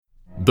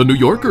The New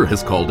Yorker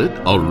has called it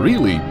a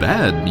really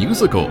bad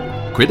musical.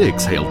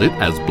 Critics hailed it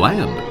as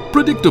bland,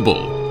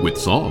 predictable, with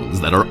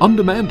songs that are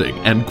undemanding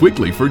and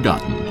quickly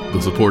forgotten.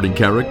 The supporting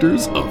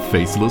characters, a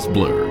faceless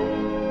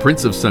blur.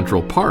 Prince of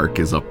Central Park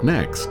is up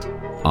next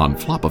on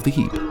Flop of the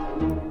Heap.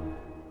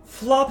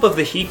 Flop of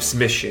the Heap's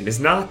mission is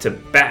not to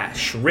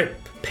bash, rip,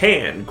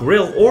 pan,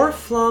 grill, or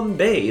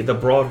flambe the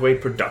Broadway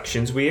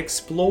productions we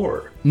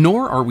explore.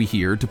 Nor are we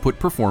here to put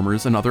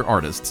performers and other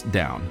artists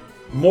down.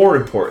 More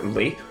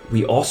importantly,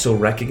 we also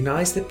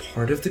recognize that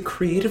part of the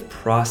creative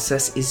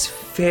process is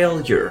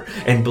failure,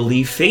 and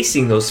believe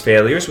facing those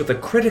failures with a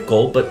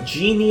critical but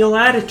genial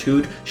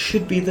attitude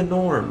should be the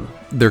norm.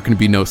 There can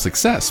be no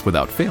success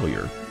without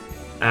failure.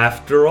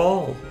 After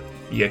all,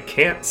 you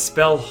can't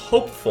spell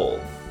hopeful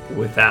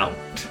without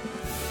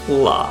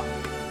flop.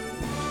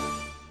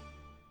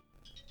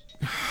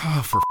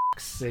 Oh, for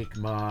f***'s sake,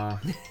 Ma.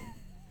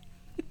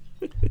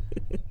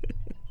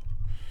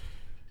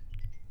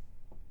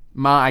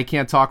 Ma, I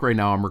can't talk right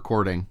now. I'm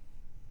recording.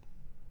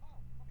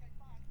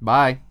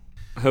 Bye.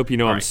 I hope you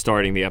know I'm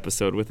starting the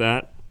episode with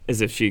that,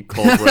 as if she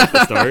called right at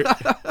the start.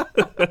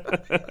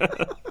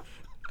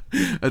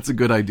 That's a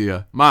good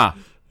idea. Ma.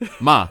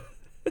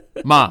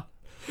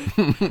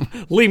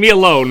 Leave me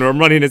alone or I'm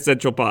running to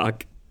Central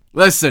Park.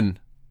 Listen.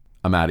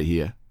 I'm out of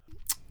here.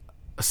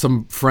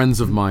 Some friends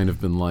of mine have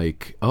been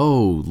like,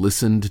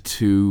 listened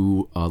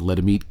to Let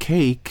 'Em Eat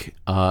Cake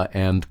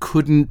and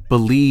couldn't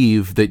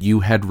believe that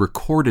you had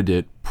recorded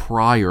it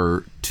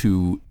prior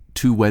to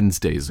 2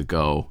 Wednesdays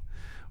ago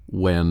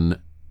when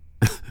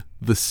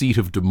the seat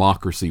of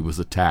democracy was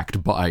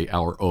attacked by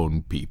our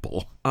own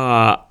people.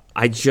 I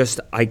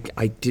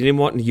didn't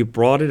want, you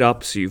brought it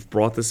up, so you've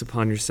brought this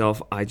upon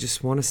yourself. I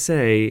just want to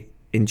say,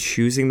 in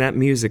choosing that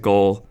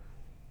musical,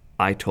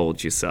 I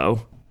told you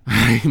so.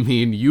 I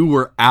mean, you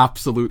were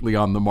absolutely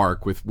on the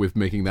mark with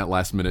making that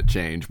last minute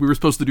change. We were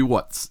supposed to do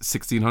what,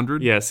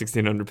 1600? Yeah,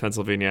 1600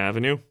 Pennsylvania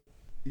Avenue.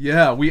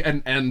 Yeah,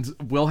 and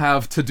we'll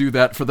have to do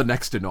that for the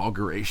next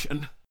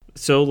inauguration.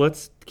 So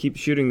let's keep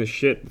shooting the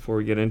shit before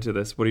we get into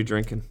this. What are you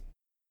drinking?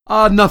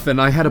 Nothing.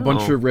 I had a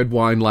bunch of red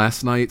wine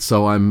last night,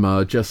 so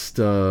I'm just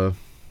lifted.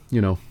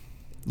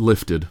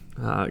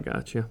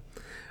 Gotcha.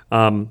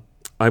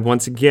 I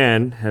once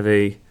again have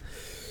a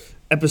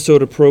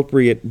episode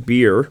appropriate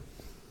beer.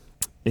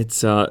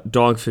 It's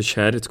Dogfish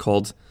Head. It's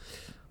called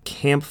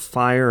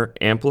Campfire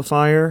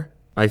Amplifier.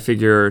 I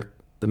figure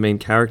the main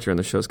character in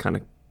the show is kind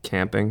of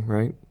camping,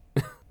 right?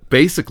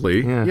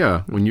 Basically,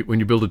 yeah. When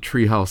you build a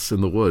treehouse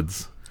in the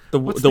woods. The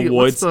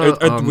woods.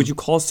 Would you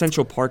call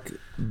Central Park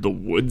the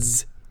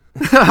woods?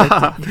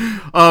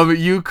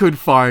 You could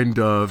find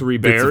 3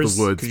 bears of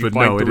the woods, but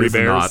no, it is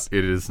not.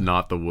 It is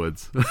not the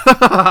woods.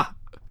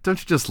 Don't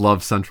you just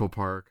love Central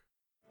Park?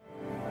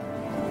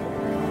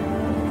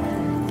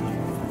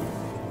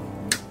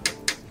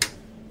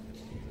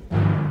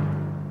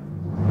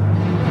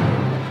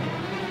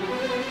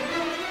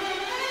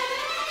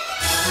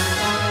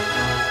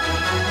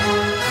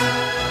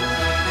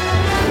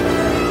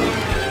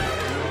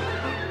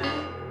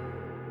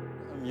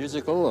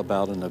 Musical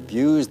about an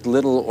abused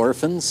little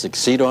orphan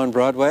succeed on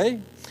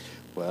Broadway?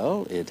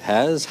 Well, it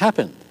has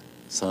happened.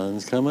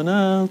 Sun's coming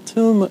out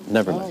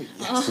never mind.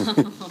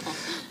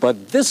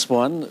 But this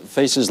one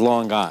faces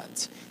long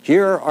odds.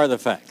 Here are the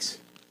facts.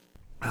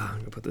 I'm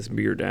going to put this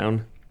beer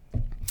down.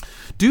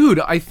 Dude,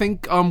 I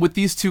think with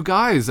these two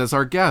guys as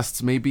our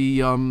guests, maybe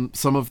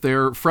some of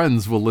their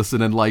friends will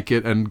listen and like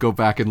it and go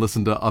back and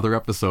listen to other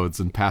episodes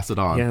and pass it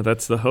on. Yeah,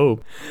 that's the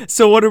hope.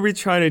 So what are we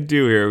trying to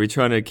do here? Are we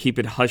trying to keep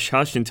it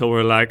hush-hush until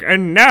we're like,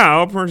 and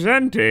now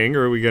presenting?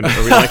 Or are we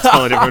like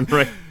telling everyone,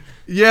 right?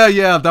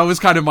 Yeah, that was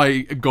kind of my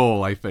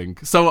goal, I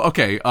think. So,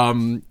 okay,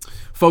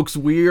 folks,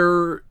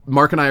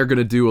 Mark and I are going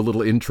to do a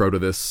little intro to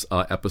this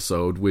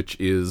episode, which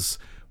is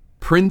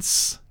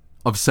Prince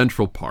of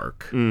Central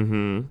Park.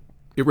 Mm-hmm.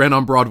 It ran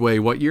on Broadway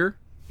what year?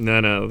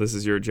 No, this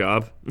is your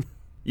job.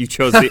 You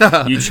chose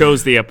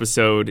the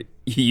episode.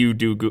 You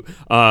do.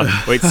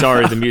 Wait,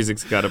 sorry, the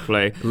music's got to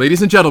play.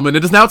 Ladies and gentlemen,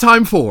 it is now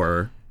time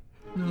for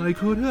I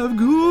Could Have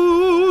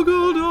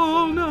Googled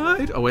All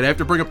Night. Oh, wait, I have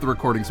to bring up the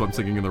recording so I'm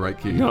singing in the right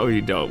key. No,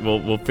 you don't.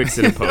 We'll fix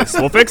it in post.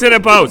 We'll fix it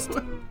in post.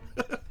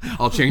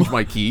 I'll change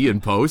my key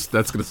in post.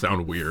 That's going to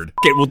sound weird.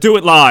 Okay, we'll do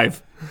it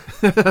live.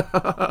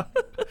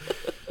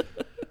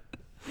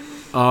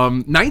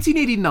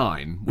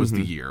 1989 was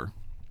the year.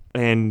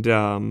 And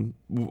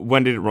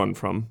when did it run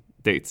from?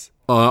 Dates?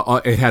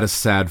 It had a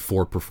sad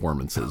 4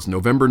 performances.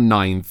 November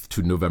 9th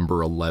to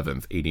November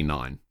 11th,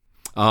 89.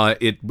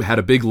 It had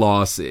a big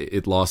loss.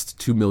 It lost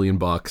 $2 million.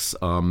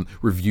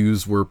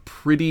 Reviews were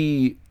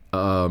pretty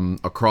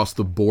across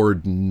the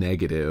board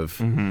negative.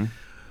 Mm-hmm.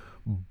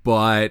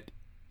 But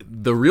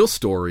the real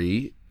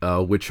story,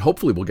 which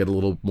hopefully we'll get a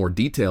little more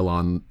detail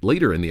on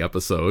later in the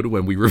episode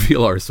when we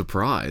reveal our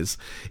surprise,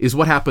 is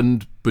what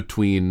happened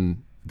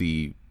between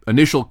the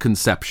initial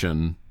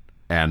conception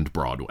and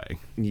Broadway.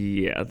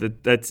 Yeah,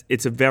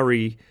 it's a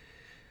very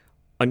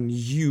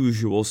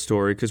unusual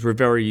story because we're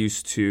very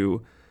used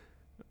to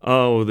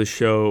oh, the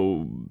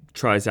show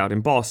tries out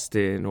in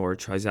Boston or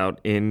tries out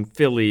in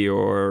Philly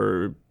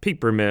or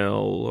Paper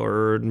Mill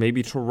or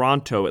maybe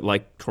Toronto.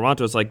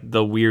 Toronto's like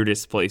the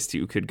weirdest place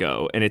you could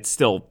go, and it's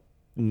still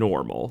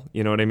normal.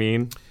 You know what I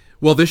mean?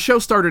 Well, this show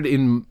started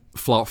in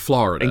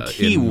Florida. And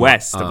Key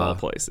West, of all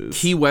places.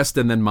 Key West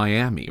and then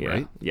Miami,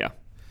 right? Yeah.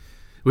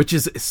 Which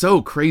is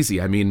so crazy.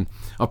 I mean,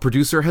 a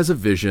producer has a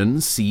vision,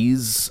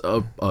 sees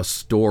a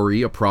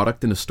story, a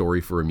product and a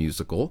story for a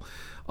musical,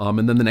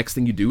 and then the next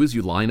thing you do is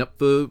you line up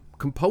the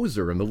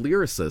composer and the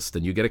lyricist,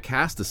 and you get a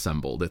cast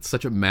assembled. It's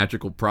such a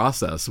magical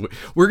process.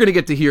 We're going to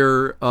get to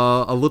hear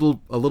a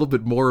little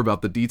bit more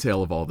about the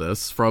detail of all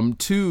this from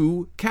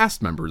two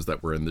cast members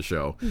that were in the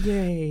show.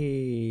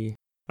 Yay!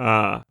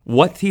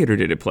 What theater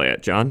did it play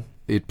at, John?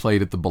 It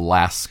played at the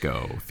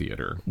Belasco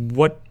Theater.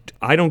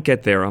 I don't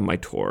get there on my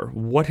tour.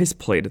 What has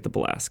played at the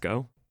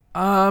Belasco?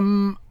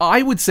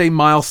 I would say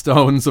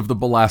milestones of the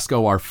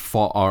Belasco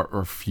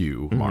are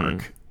few,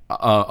 Mark.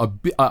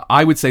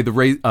 I would say the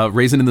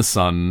Raisin in the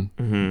Sun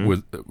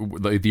was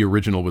the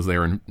original was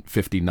there in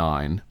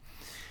 '59.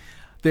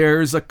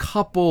 There's a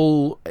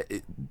couple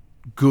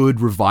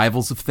good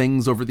revivals of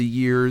things over the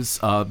years.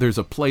 There's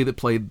a play that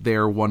played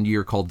there one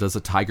year called "Does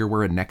a Tiger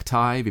Wear a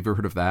Necktie?" Have you ever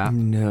heard of that?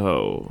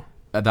 No.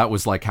 That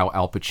was like how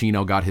Al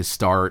Pacino got his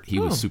start. He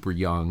was super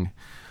young.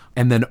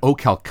 And then O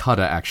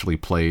Calcutta actually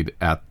played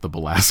at the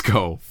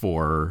Belasco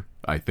for,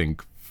 I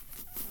think,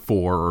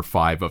 4 or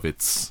 5 of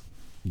its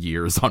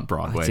years on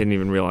Broadway. I didn't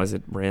even realize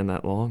it ran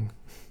that long.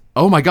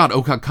 Oh my God,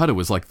 O Calcutta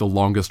was like the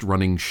longest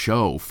running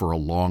show for a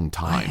long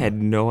time. I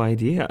had no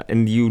idea.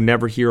 And you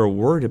never hear a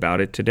word about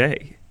it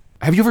today.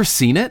 Have you ever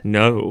seen it?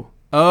 No.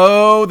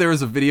 Oh, there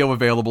is a video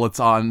available. It's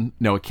on...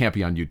 No, it can't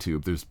be on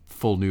YouTube. There's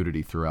full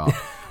nudity throughout.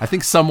 I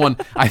think someone...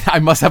 I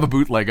must have a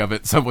bootleg of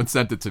it. Someone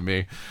sent it to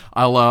me.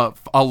 I'll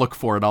look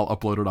for it. I'll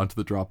upload it onto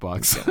the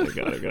Dropbox.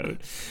 Got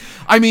it.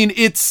 I mean,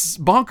 it's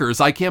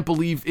bonkers. I can't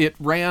believe it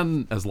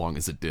ran as long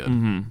as it did.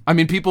 Mm-hmm. I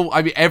mean,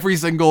 every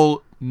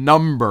single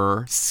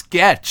number,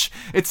 sketch.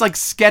 It's like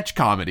sketch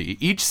comedy.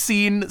 Each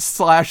scene /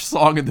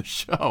 song in the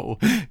show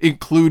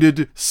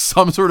included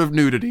some sort of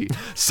nudity.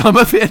 Some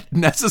of it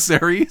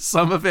necessary,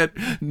 some of it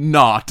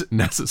not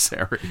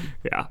necessary.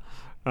 Yeah.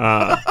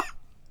 I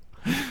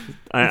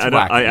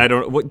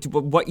don't.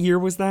 What year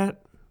was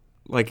that?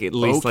 Like at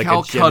least like a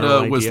general Calcutta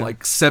idea? was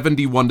like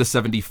 71 to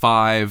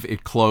 75.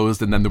 It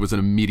closed, and then there was an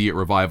immediate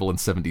revival in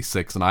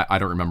 76, and I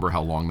don't remember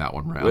how long that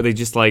one ran. Were they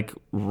just like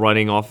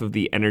running off of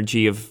the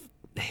energy of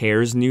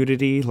Hair's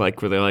nudity?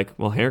 Like, were they like,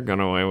 well, Hair got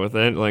away with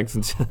it? Like,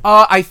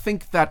 I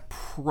think that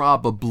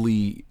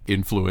probably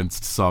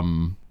influenced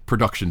some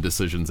production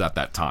decisions at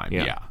that time.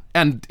 Yeah.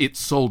 And it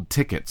sold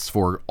tickets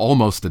for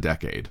almost a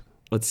decade.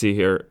 Let's see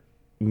here.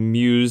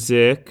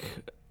 Music,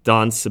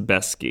 Don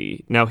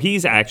Sebesky. Now,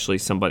 he's actually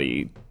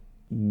somebody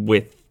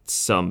with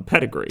some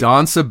pedigree.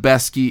 Don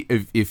Sebesky,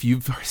 if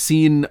you've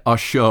seen a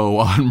show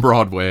on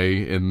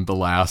Broadway in the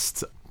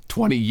last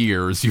 20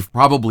 years, you've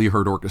probably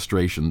heard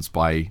orchestrations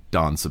by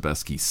Don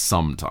Sebesky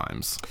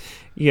sometimes.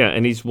 Yeah,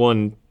 and he's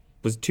won,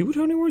 was 2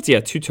 Tony Awards? Yeah,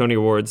 2 Tony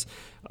Awards.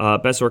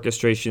 Best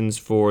orchestrations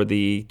for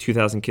the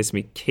 2000 Kiss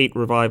Me Kate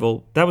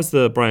revival. That was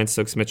the Brian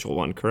Stokes Mitchell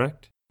one,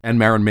 correct? And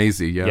Marin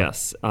Mazzie, yeah.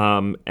 Yes.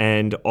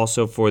 And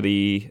also for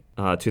the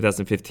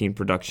 2015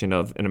 production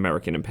of An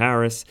American in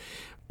Paris.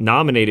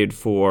 Nominated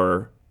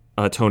for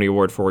a Tony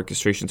Award for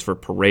orchestrations for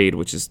Parade,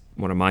 which is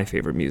one of my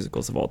favorite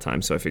musicals of all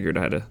time. So I figured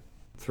I had to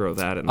throw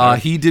that in there.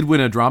 He did win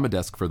a drama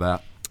desk for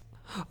that.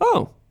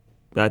 Oh,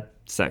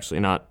 that's actually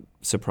not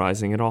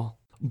surprising at all.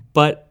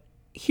 But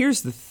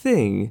here's the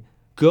thing.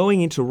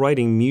 Going into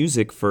writing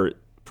music for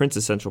Prince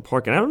of Central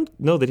Park, and I don't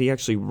know that he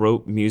actually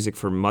wrote music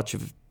for much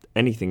of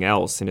anything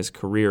else in his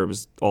career. It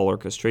was all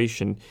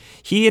orchestration.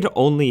 He had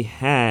only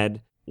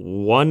had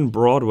one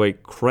Broadway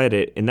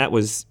credit, and that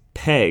was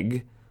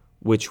Peg,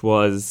 which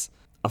was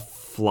a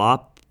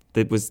flop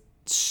that was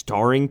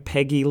starring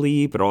Peggy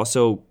Lee, but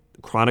also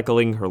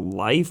chronicling her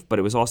life. But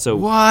it was also...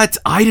 What?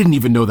 I didn't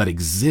even know that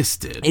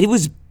existed. It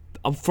was,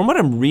 from what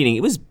I'm reading,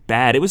 it was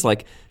bad. It was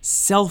like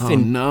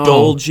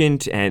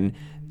self-indulgent and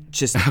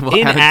just...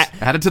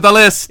 add it to the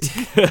list.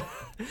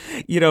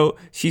 You know,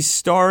 she's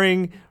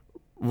starring,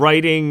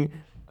 writing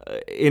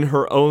in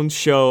her own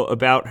show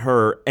about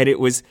her, and it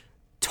was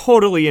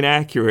totally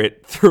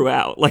inaccurate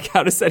throughout. Like,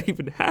 how does that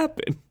even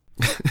happen?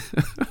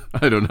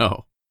 I don't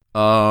know.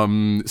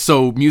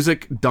 So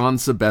music, Don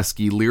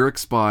Sebesky,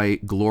 lyrics by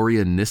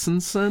Gloria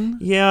Nissenson.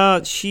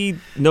 Yeah,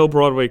 no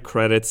Broadway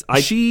credits.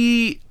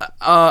 She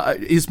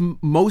is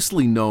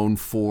mostly known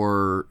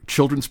for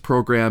children's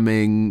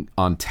programming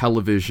on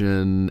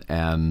television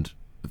and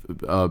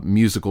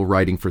musical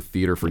writing for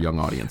theater for young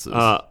audiences.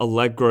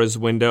 Allegra's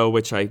Window,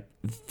 which I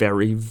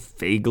very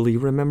vaguely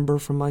remember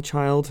from my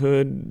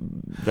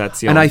childhood.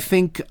 And I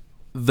think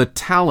the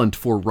talent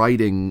for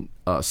writing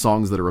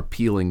songs that are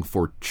appealing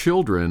for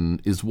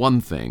children is one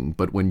thing,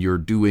 but when you're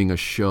doing a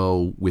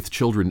show with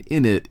children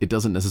in it, it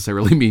doesn't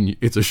necessarily mean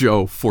it's a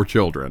show for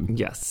children.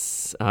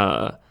 Yes.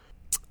 Evan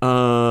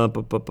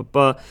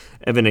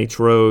H.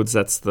 Rhodes,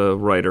 that's the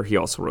writer. He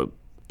also wrote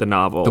the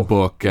novel. The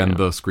book and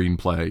the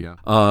screenplay,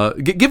 yeah.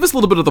 Give us a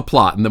little bit of the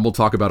plot, and then we'll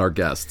talk about our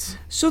guests.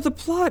 So the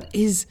plot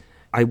is,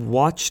 I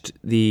watched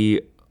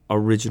the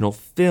original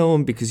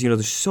film because,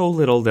 there's so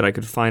little that I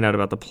could find out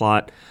about the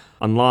plot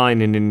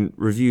online and in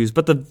reviews,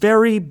 but the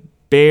very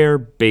bare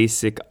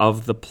basic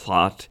of the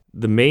plot,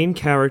 the main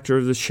character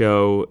of the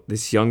show,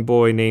 this young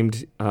boy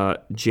named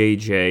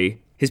JJ,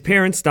 his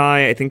parents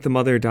die. I think the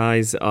mother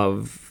dies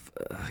of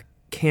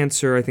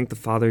cancer. I think the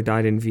father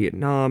died in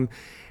Vietnam,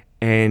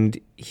 and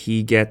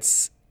he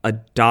gets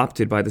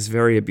adopted by this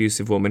very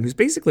abusive woman who's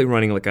basically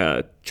running like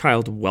a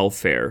child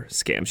welfare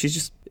scam. She's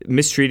just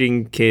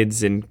mistreating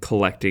kids and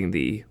collecting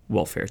the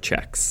welfare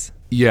checks.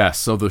 Yeah,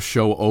 so the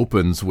show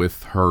opens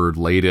with her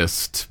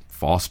latest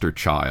foster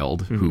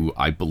child, who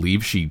I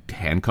believe she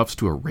handcuffs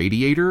to a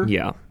radiator.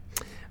 Yeah.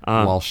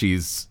 While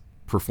she's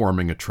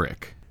performing a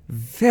trick.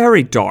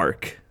 Very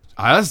dark.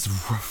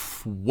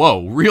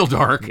 Whoa, real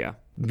dark. Yeah.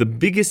 The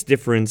biggest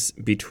difference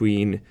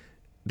between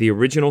the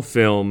original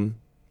film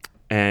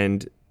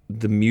and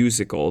the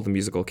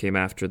musical came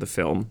after the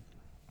film,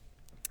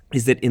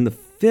 is that in the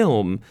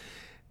film,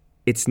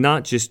 it's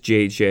not just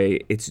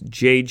JJ, it's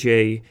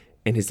JJ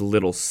and his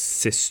little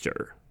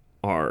sister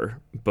are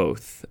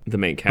both the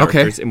main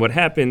characters. Okay. And what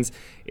happens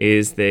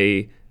is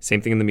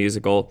same thing in the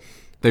musical.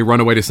 They run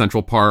away to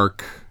Central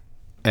Park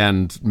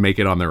and make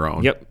it on their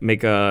own. Yep,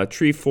 make a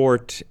tree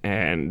fort,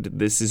 and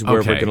this is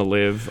where we're going to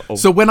live.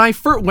 So when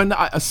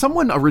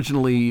someone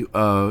originally,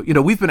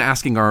 we've been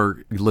asking our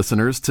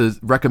listeners to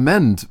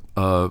recommend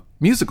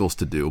musicals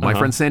to do. My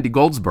friend Sandy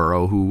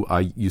Goldsboro, who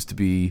I used to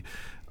be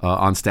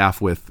on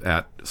staff with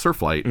at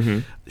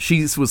Surflight,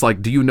 she was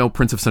like, "Do you know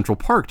Prince of Central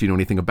Park? Do you know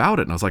anything about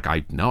it?" And I was like,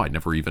 "I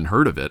never even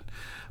heard of it."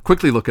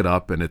 Quickly look it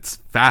up, and it's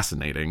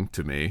fascinating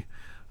to me.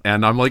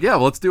 And I'm like, yeah,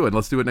 well, let's do it.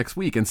 Let's do it next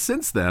week. And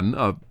since then,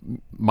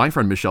 my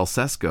friend Michelle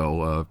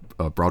Sesko,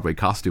 a Broadway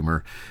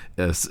costumer,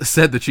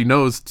 said that she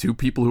knows two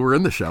people who are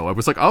in the show. I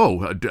was like,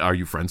 oh, are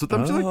you friends with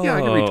them? She's like,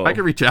 yeah, I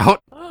can reach out.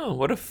 Oh,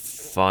 what a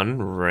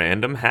fun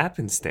random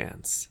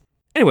happenstance.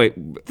 Anyway,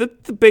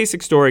 the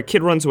basic story,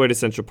 kid runs away to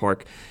Central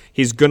Park.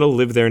 He's going to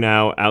live there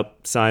now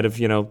outside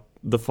of,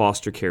 the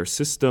foster care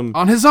system.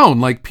 On his own,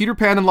 like Peter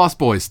Pan and Lost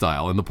Boys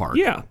style in the park.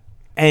 Yeah.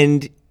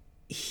 And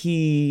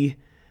he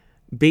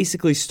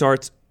basically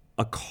starts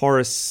a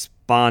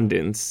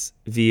correspondence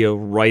via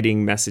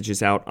writing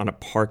messages out on a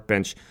park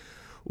bench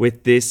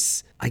with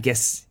this, I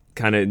guess,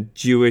 kind of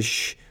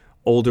Jewish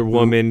older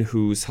woman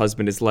whose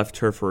husband has left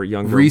her for a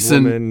younger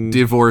Recent woman.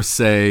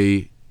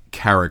 Divorcee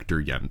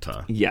character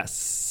Yenta.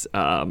 Yes.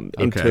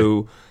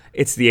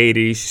 It's the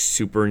 80s, she's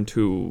super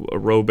into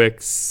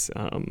aerobics,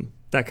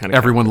 that kind of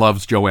Everyone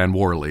loves Joanne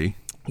Worley.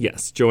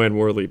 Yes, Joanne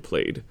Worley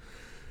played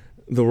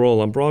the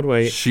role on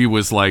Broadway. She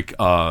was like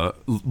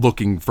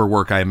looking for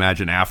work, I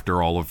imagine,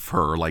 after all of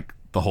her, like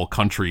the whole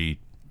country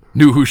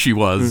knew who she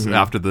was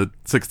after the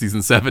 60s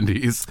and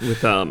 70s.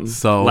 With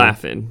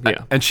Laughing,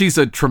 yeah. And she's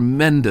a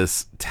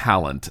tremendous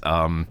talent.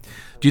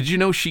 Did you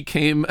know she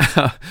came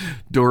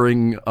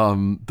during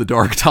the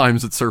dark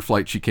times at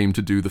Surflight? She came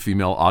to do The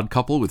Female Odd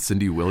Couple with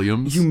Cindy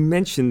Williams. You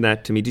mentioned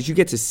that to me. Did you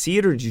get to see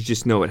it, or did you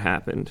just know it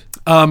happened?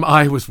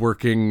 I was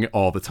working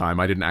all the time.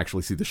 I didn't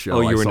actually see the show.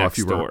 Oh, you were saw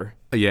next door.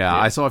 Yeah,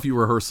 I saw a few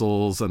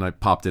rehearsals and I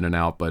popped in and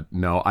out, but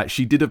no,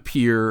 she did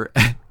appear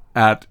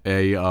at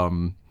a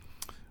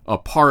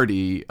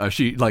party.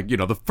 She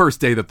the first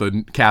day that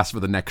the cast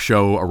for the next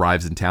show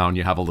arrives in town,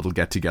 you have a little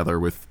get together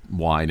with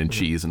wine and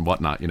cheese and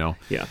whatnot.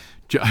 Yeah.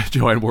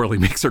 Joanne Worley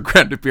makes her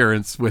grand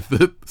appearance with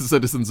the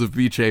citizens of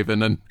Beach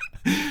Haven, and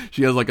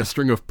she has like a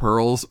string of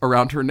pearls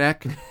around her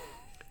neck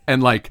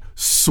and like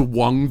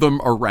swung them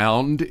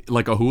around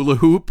like a hula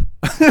hoop.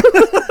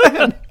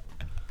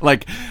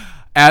 Like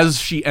as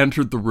she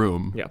entered the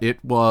room,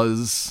 It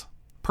was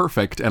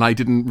perfect, and I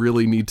didn't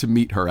really need to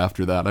meet her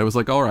after that. I was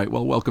like, all right,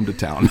 well, welcome to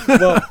town.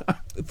 Well,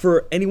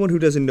 for anyone who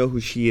doesn't know who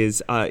she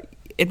is, at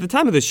the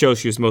time of the show,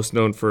 she was most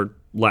known for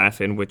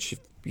Laugh-In, which, if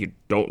you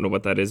don't know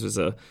what that is, was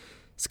a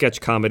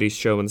sketch comedy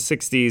show in the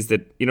 60s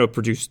that,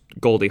 produced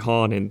Goldie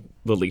Hawn and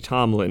Lily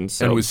Tomlin.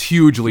 So, and it was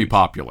hugely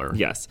popular.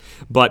 Yes.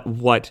 But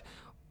what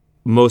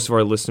most of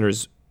our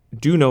listeners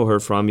do know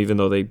her from, even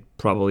though they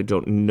probably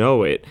don't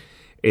know it,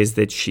 is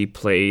that she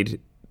played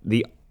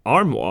the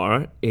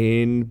Armoire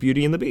in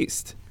Beauty and the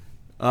Beast.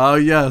 Oh,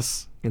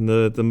 yes. In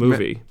the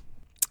movie.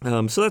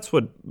 So that's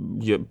what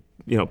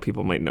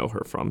people might know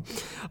her from.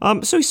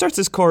 So he starts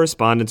this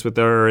correspondence with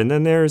her, and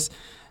then there's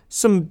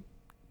some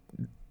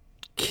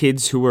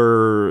kids who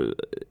are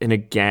in a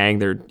gang.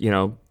 They're,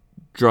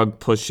 drug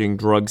pushing,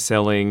 drug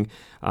selling,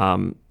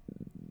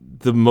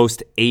 the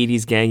most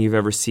 80s gang you've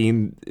ever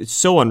seen. It's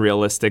so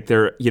unrealistic.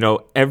 They're,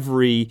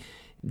 every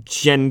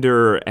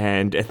gender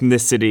and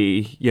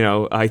ethnicity.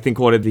 I think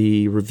one of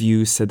the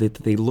reviews said that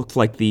they looked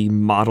like the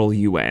Model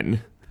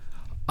UN.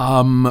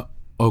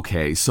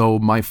 Okay, so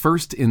my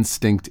first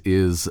instinct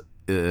is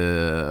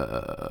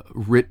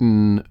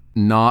written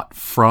not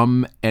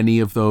from any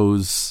of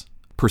those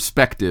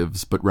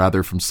perspectives, but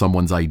rather from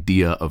someone's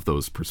idea of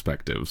those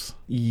perspectives.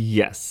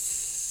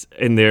 Yes.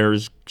 And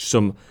there's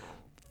some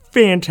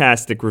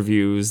fantastic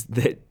reviews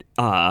that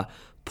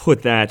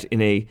put that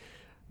in a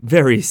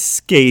very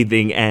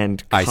scathing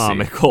and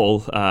comical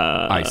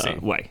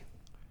way.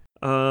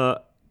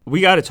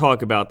 We got to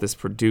talk about this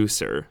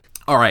producer.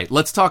 All right,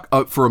 let's talk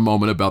for a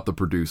moment about the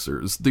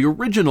producers. The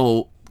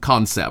original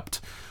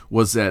concept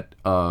was that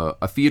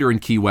a theater in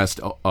Key West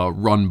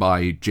run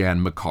by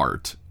Jan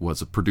McCart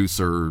was a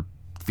producer,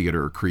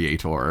 theater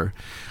creator.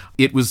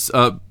 It was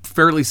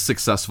fairly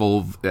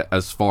successful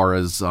as far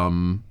as,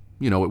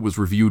 it was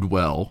reviewed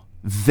well.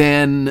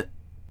 Then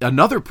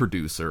another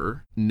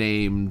producer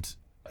named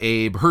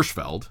Abe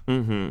Hirschfeld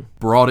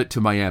brought it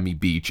to Miami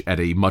Beach at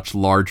a much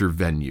larger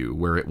venue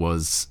where it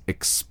was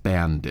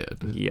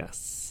expanded.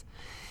 Yes.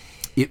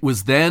 It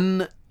was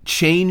then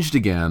changed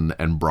again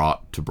and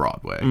brought to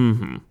Broadway.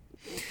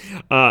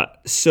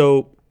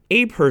 So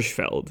Abe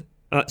Hirschfeld,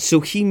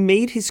 he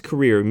made his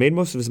career, made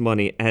most of his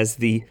money as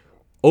the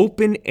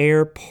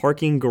open-air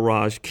parking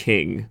garage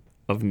king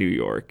of New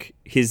York.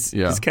 His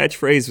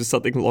catchphrase was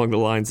something along the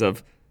lines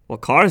of, well,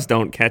 cars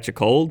don't catch a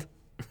cold.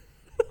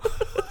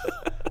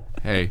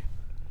 Hey,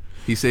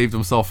 he saved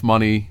himself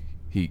money.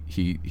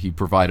 He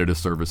provided a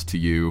service to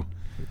you.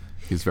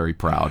 He's very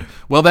proud.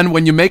 Well, then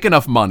when you make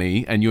enough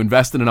money and you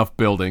invest in enough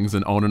buildings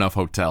and own enough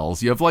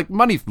hotels, you have like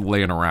money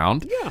laying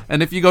around. Yeah.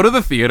 And if you go to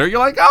the theater, you're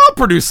like, I'll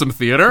produce some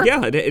theater.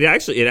 Yeah,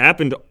 it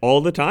happened all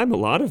the time. A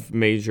lot of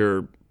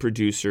major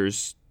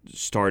producers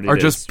started or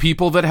just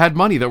people that had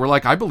money that were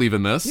like, I believe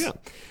in this.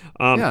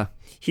 Yeah.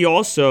 He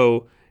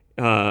also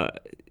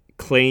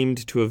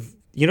claimed to have,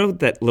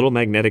 that little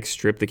magnetic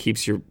strip that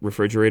keeps your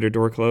refrigerator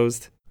door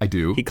closed? I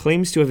do. He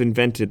claims to have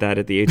invented that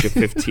at the age of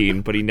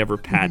 15, but he never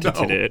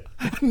patented it.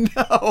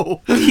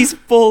 No. He's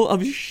full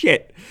of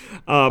shit.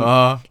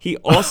 He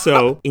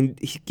also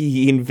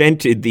he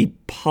invented the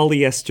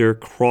polyester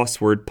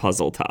crossword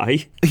puzzle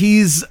tie.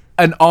 He's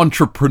an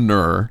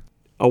entrepreneur.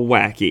 A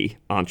wacky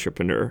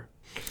entrepreneur.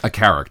 A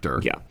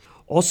character. Yeah.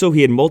 Also,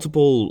 he had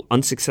multiple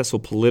unsuccessful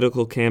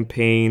political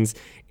campaigns.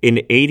 In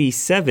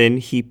 1987,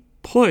 he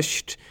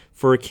pushed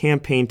for a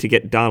campaign to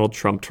get Donald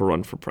Trump to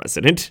run for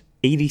president.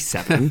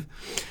 1987.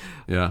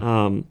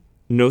 Yeah.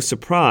 No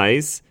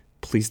surprise,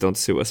 please don't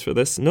sue us for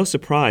this. No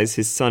surprise,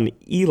 his son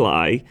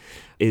Eli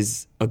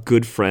is a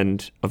good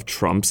friend of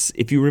Trump's.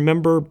 If you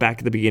remember back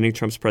at the beginning of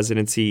Trump's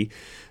presidency,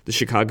 the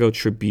Chicago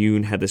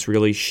Tribune had this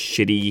really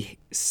shitty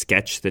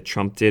sketch that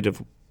Trump did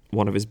of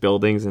one of his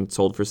buildings and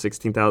sold for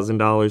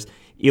 $16,000.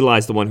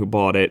 Eli's the one who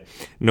bought it.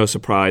 No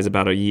surprise,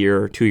 about a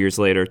year or 2 years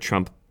later,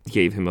 Trump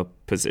gave him a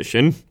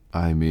position.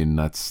 I mean,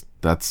 that's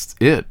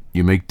it.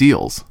 You make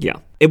deals. Yeah.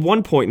 At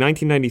one point,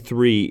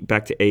 1993,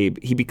 back to Abe,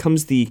 he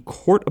becomes the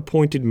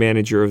court-appointed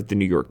manager of the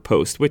New York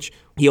Post, which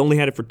he only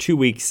had it for 2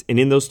 weeks. And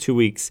in those 2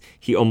 weeks,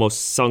 he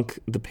almost sunk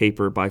the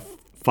paper by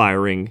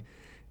firing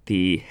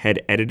the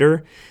head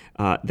editor.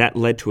 That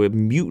led to a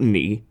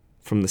mutiny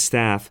from the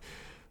staff,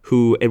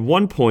 who at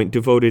one point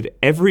devoted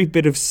every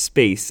bit of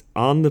space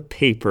on the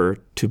paper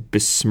to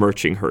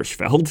besmirching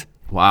Hirschfeld.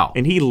 Wow.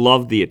 And he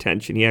loved the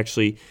attention. He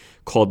actually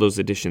called those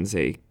editions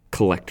a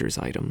collector's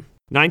item.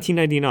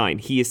 1999,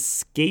 he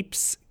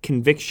escapes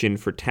conviction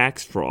for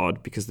tax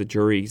fraud because the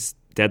jury's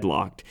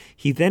deadlocked.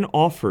 He then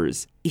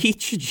offers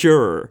each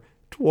juror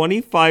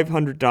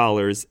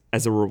 $2,500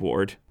 as a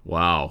reward.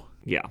 Wow.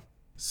 Yeah.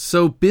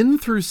 So been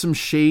through some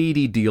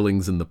shady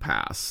dealings in the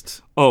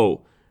past.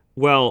 Oh,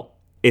 well,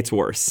 it's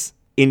worse.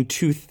 In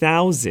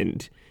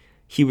 2000,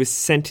 he was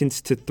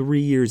sentenced to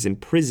 3 years in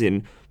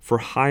prison for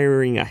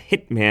hiring a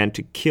hitman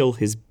to kill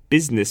his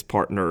business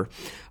partner,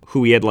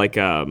 who he had like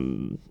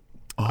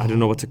I don't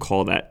know what to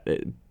call that,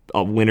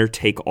 a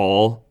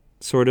winner-take-all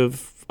sort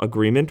of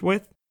agreement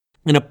with.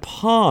 And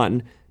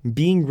upon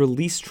being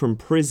released from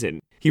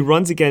prison, he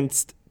runs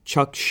against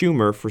Chuck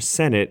Schumer for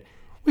Senate.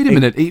 Wait a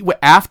minute.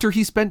 After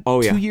he spent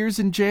 2 yeah. years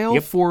in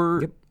jail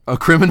for a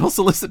criminal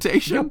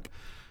solicitation? Yep.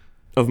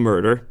 Of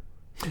murder.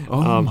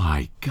 Oh,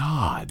 my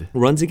God.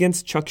 Runs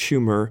against Chuck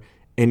Schumer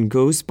and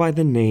goes by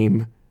the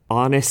name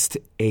Honest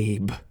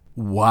Abe.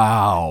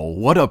 Wow.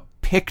 What a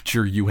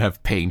picture you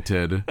have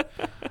painted.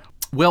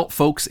 Well,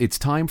 folks, it's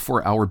time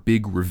for our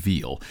big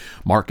reveal.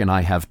 Mark and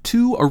I have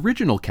 2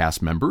 original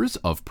cast members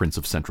of Prince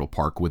of Central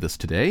Park with us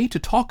today to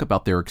talk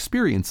about their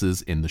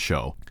experiences in the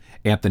show.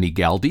 Anthony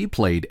Galde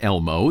played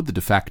Elmo, the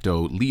de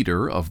facto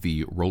leader of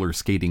the roller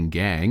skating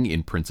gang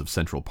in Prince of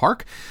Central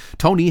Park.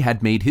 Tony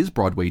had made his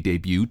Broadway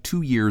debut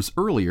 2 years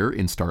earlier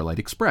in Starlight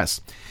Express.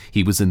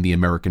 He was in the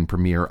American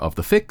premiere of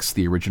The Fix,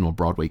 the original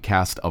Broadway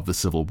cast of the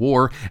Civil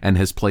War, and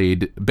has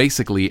played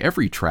basically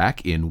every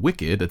track in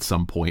Wicked at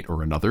some point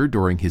or another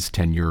during his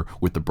tenure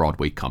with the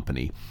Broadway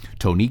company.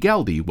 Tony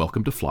Galde,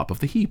 welcome to Flop of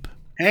the Heap.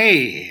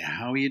 Hey,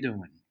 how are you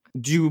doing?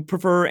 Do you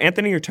prefer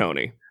Anthony or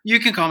Tony? You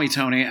can call me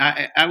Tony.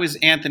 I was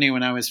Anthony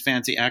when I was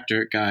fancy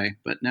actor guy,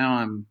 but now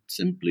I'm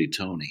simply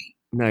Tony.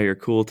 Now you're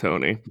cool,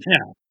 Tony.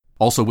 Yeah.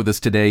 Also with us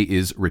today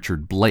is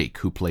Richard Blake,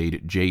 who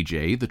played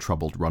JJ, the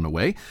troubled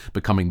runaway,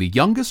 becoming the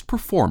youngest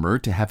performer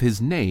to have his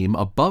name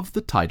above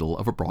the title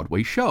of a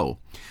Broadway show.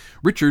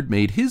 Richard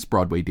made his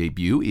Broadway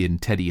debut in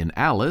Teddy and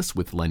Alice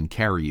with Len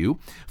Cariou,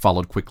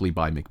 followed quickly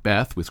by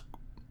Macbeth with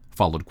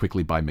followed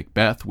quickly by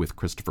Macbeth with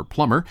Christopher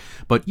Plummer,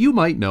 but you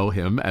might know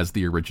him as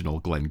the original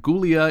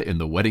Glengulia in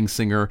The Wedding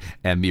Singer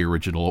and the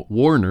original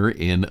Warner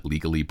in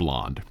Legally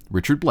Blonde.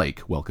 Richard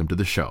Blake, welcome to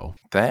the show.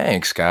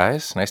 Thanks,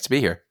 guys. Nice to be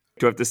here.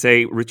 Do I have to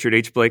say Richard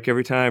H. Blake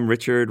every time?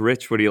 Richard,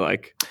 Rich, what do you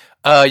like?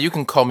 You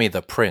can call me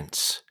the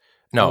Prince.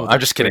 No, I'm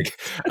just kidding.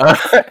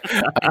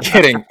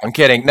 I'm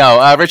kidding.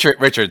 No,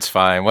 Richard's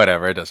fine.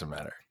 Whatever. It doesn't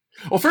matter.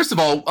 Well, first of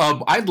all,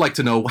 I'd like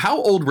to know,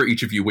 how old were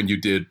each of you when you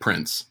did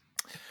Prince?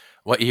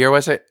 What year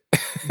was it?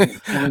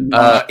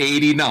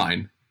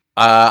 89.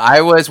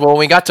 When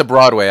we got to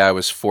Broadway, I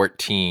was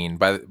 14.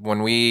 But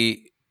when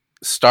we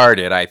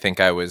started, I think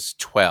I was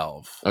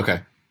 12.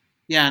 Okay.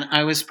 Yeah, and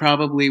I was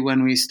probably,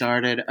 when we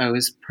started, I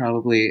was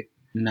probably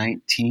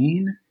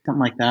 19, something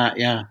like that.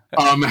 Yeah.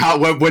 When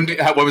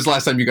was the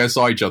last time you guys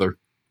saw each other?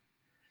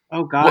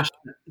 Oh gosh,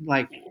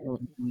 like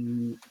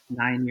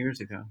 9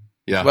 years ago.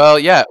 Yeah. Well,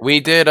 yeah, we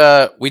did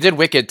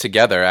Wicked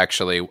together,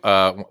 actually.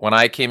 When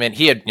I came in,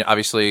 he had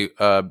obviously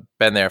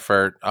been there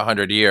for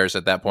 100 years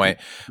at that point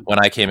when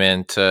I came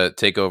in to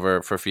take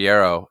over for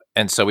Fierro.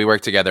 And so we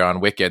worked together on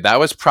Wicked. That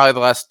was probably the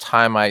last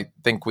time I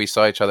think we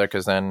saw each other,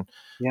 because then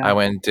I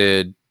went and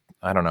did,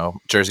 I don't know,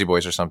 Jersey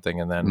Boys or something.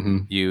 And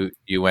then you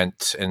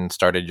went and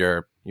started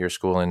your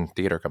school and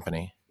theater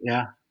company.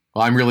 Yeah.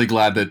 Well, I'm really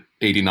glad that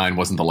 89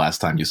 wasn't the last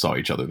time you saw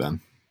each other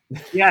then.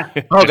 Yeah.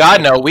 Oh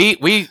God, no.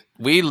 We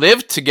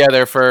lived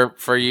together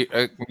for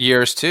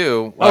years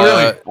too.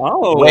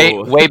 Oh, really?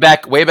 Way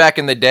back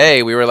in the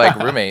day, we were like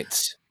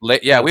roommates.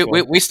 Yeah,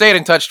 we stayed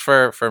in touch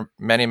for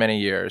many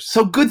years.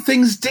 So good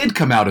things did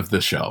come out of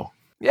this show.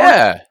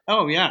 Yeah.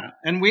 Oh yeah,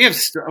 and we have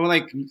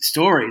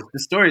stories. The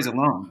stories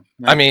alone.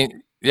 I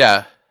mean,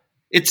 yeah.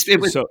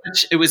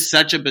 It was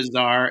such a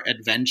bizarre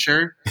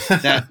adventure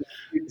that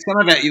some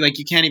of it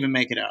you can't even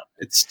make it up.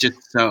 It's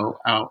just so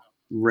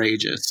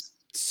outrageous.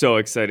 So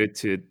excited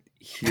to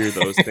hear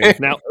those things.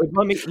 Now,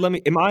 let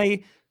me. Am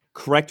I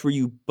correct? Were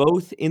you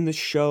both in the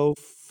show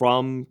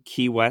from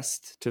Key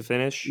West to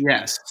finish?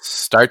 Yes,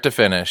 start to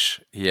finish.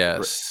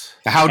 Yes.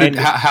 How did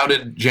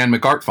Jan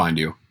McArt find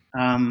you?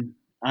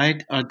 I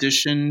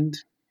auditioned.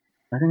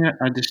 I think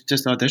I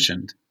just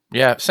auditioned.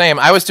 Yeah, same.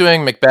 I was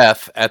doing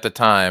Macbeth at the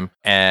time,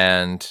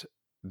 and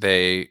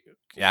they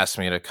asked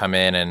me to come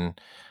in, and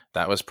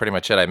that was pretty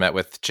much it. I met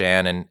with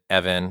Jan and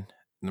Evan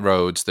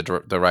Rhodes,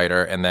 the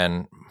writer, and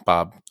then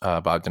Bob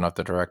Dinoff,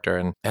 the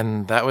director,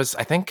 and that was.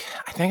 I think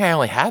I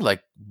only had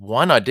like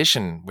one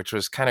audition, which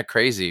was kind of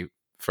crazy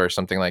for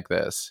something like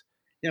this.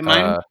 Yeah,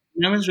 mine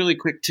was really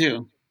quick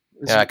too.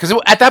 Yeah, because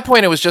at that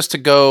point it was just to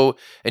go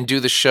and do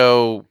the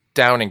show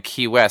down in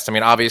Key West. I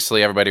mean,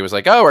 obviously everybody was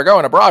like, "Oh, we're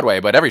going to Broadway,"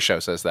 but every show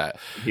says that.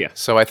 Yeah.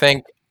 So I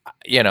think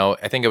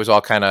it was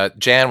all kind of,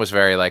 Jan was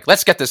very like,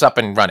 "Let's get this up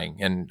and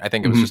running," and I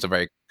think it was just a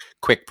very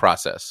quick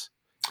process.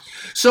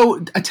 So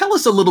tell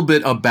us a little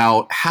bit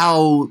about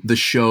how the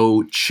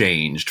show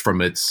changed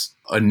from its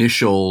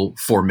initial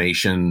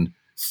formation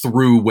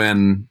through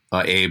when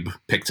Abe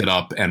picked it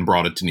up and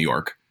brought it to New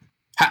York.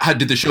 How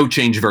did the show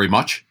change very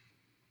much?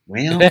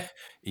 Well,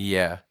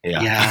 yeah.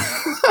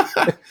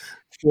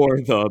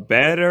 For the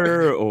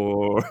better,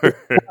 or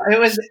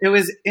it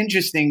was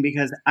interesting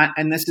because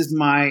and this is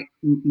my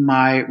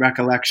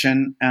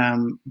recollection,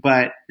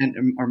 what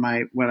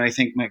I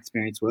think my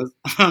experience was.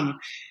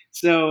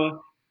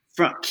 So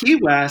from Key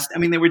West, I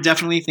mean, there were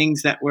definitely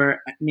things that were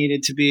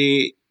needed to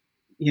be,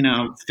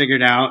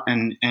 figured out,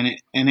 and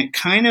it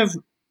kind of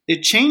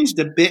changed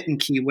a bit in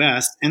Key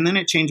West, and then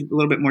it changed a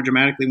little bit more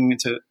dramatically when we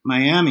went to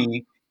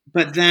Miami.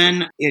 But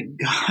then it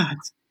got.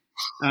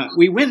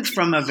 We went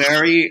from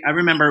I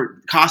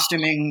remember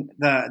costuming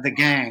the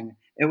gang.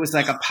 It was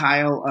like a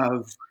pile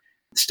of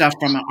stuff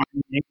from an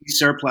Army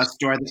surplus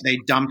store that they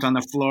dumped on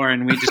the floor,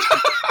 and we just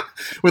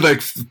with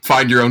like,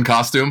 find your own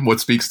costume. What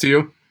speaks to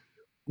you?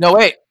 No,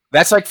 wait,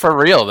 that's like for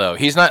real though.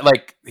 He's not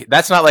like,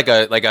 that's not like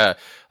a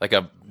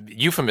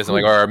euphemism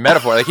or a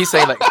metaphor. Like he's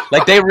saying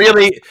like they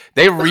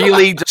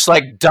really just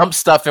like dump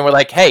stuff and we're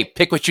like, hey,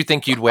 pick what you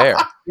think you'd wear.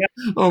 Yeah.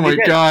 Oh my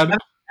God.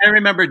 I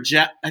remember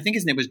Jeff. I think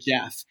his name was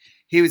Jeff.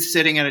 He was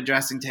sitting at a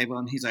dressing table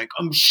and he's like,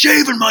 "I'm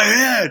shaving my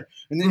head,"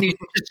 and then he's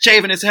just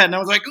shaving his head, and I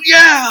was like,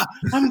 "Yeah,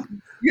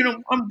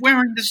 I'm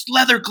wearing this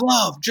leather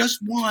glove, just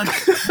one."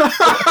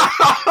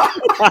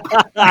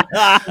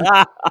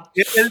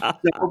 It was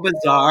so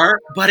bizarre,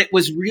 but it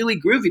was really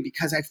groovy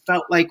because I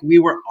felt like we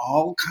were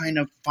all kind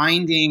of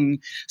finding.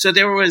 So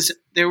that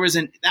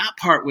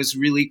part was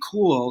really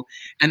cool,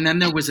 and then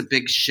there was a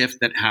big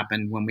shift that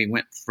happened when we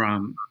went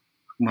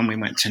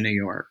to New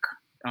York.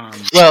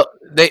 Well,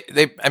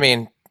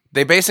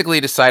 they basically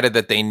decided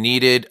that they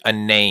needed a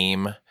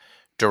name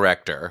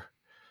director.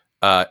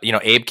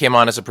 Abe came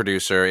on as a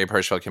producer. Abe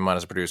Hirschfeld came on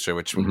as a producer,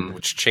 which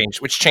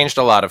changed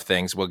a lot of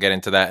things. We'll get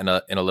into that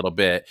in a little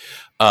bit.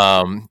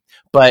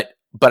 But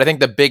I think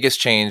the biggest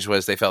change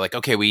was they felt like,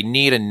 okay, we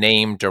need a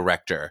name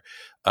director.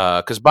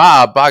 Because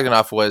Bob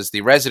Bogdanoff was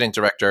the resident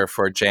director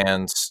for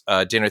Jan's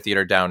dinner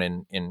theater down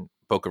in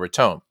Boca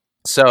Raton.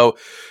 So,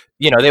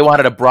 they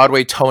wanted a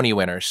Broadway Tony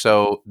winner.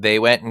 So they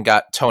went and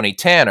got Tony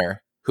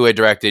Tanner, who had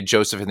directed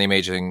Joseph and the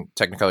Amazing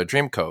Technicolor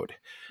Dreamcoat.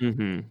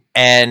 Mm-hmm.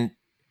 And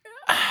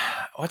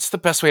what's the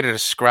best way to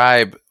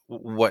describe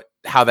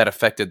how that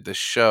affected the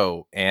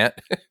show, Ant?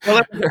 Well,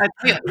 I tell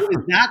you, it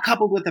was that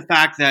coupled with the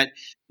fact that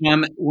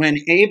when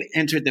Abe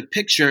entered the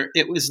picture,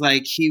 it was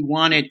like he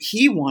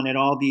wanted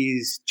all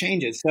these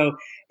changes. So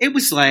it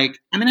was like,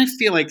 I mean, I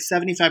feel like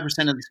 75%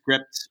 of the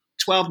script,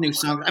 12 new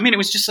songs. I mean, it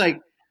was just like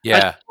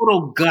a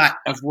total gut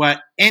of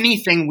what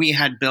anything we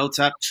had built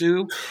up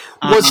to.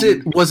 Was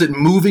it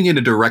moving in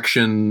a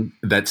direction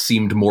that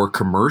seemed more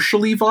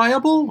commercially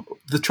viable?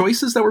 The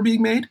choices that were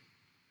being made?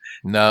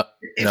 No.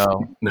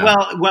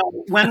 Well,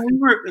 when we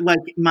were like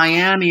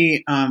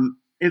Miami,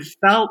 it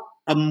felt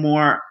a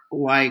more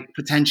like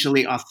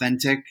potentially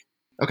authentic.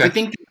 Okay. I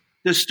think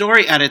the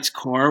story at its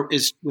core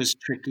was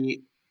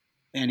tricky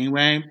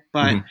anyway,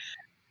 but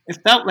it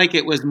felt like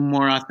it was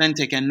more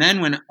authentic. And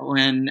then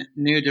when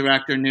new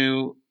director,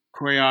 new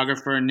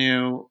choreographer,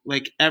 new,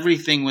 like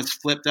everything was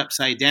flipped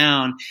upside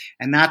down,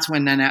 and that's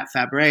when Nanette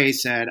Fabre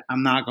said,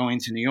 "I'm not going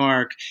to New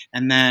York,"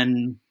 and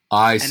then.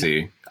 I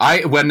see.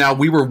 Now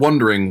we were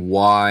wondering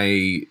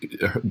why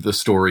the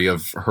story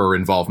of her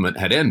involvement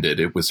had ended.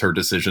 It was her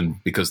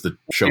decision because the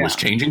show was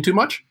changing too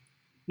much?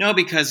 No,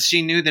 because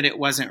she knew that it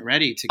wasn't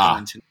ready to go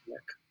into New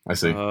York. I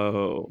see.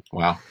 Oh.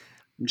 Wow.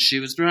 And she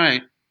was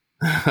right.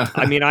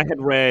 I mean, I had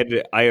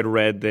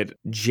read that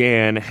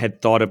Jan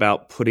had thought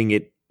about putting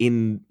it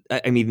in.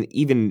 I mean,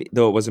 even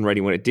though it wasn't ready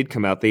when it did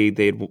come out,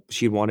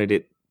 she wanted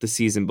it the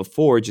season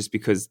before just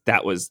because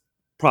that was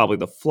probably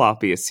the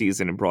floppiest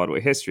season in Broadway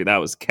history. That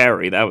was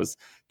Carrie. That was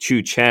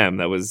Chu Chem.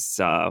 That was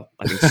I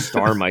think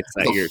Starmites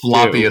that year. The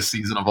floppiest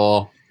season of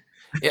all.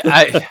 Yeah,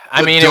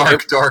 I mean,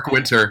 dark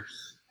winter.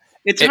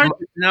 It's hard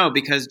to know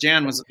because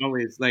Jan was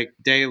always like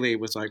daily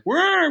was like,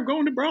 "We're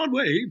going to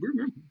Broadway,"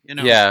 you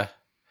know. Yeah.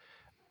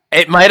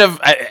 It might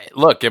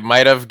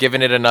have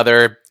given it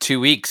another 2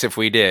 weeks if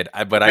we did,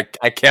 but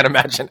I can't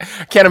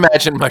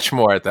imagine much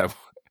more at that point.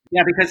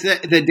 Yeah, because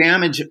the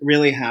damage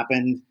really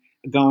happened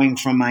going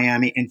from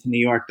Miami into New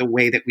York the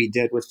way that we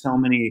did with so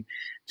many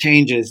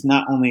changes,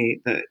 not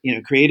only the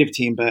creative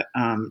team, but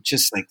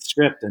just like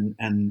script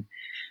and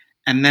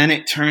then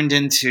it turned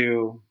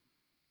into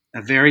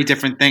a very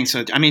different thing.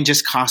 So I mean,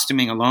 just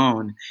costuming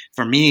alone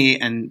for me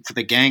and for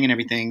the gang and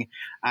everything.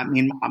 I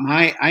mean,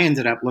 I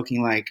ended up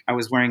looking like I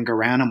was wearing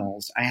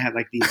Garanimals. I had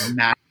like these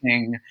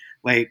matching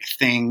like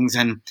things,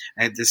 and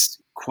I had this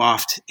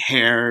coiffed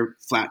hair,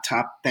 flat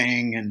top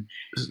thing, and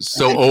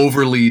so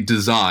overly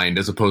designed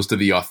as opposed to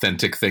the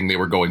authentic thing they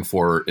were going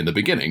for in the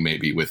beginning,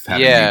 maybe with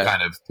having you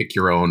kind of pick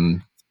your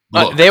own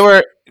look.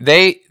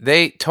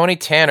 Tony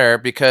Tanner,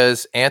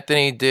 because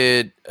Tony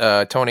did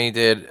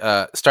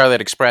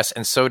Starlight Express,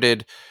 and so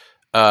did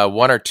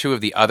one or two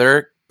of the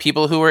other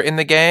people who were in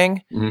the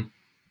gang. Mm-hmm.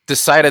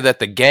 Decided that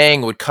the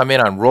gang would come in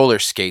on roller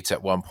skates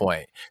at one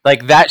point.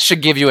 Like that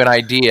should give you an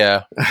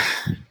idea.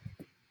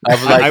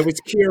 I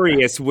was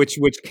curious which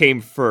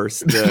came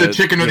first, the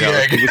chicken or the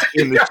egg. It was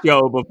in the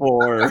show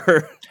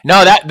before.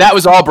 No, that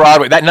was all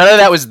Broadway. None of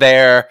that was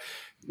there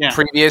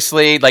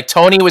previously. Like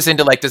Tony was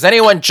into like, does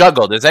anyone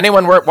juggle? Does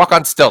anyone walk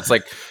on stilts?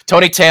 Like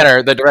Tony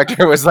Tanner, the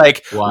director, was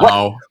like,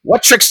 wow,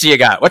 what tricks do you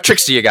got? What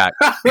tricks do you got?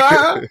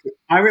 I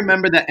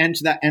remember that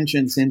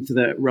entrance into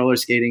the roller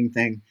skating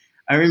thing.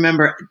 I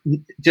remember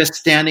just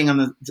standing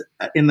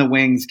in the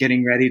wings,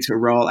 getting ready to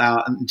roll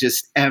out, and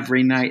just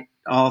every night,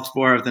 all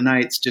 4 of the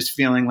nights, just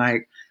feeling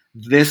like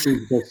this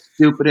is the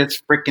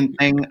stupidest freaking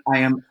thing I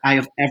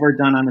have ever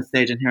done on a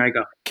stage, and here I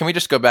go. Can we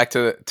just go back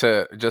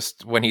to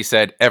just when he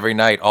said every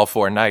night, all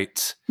 4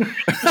 nights?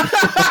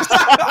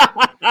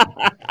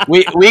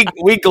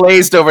 we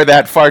glazed over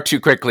that far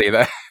too quickly.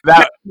 That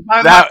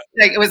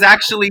it was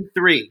actually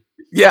 3.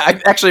 Yeah,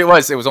 actually, it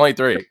was. It was only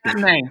 3.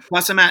 Matinee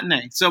plus a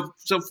matinee. So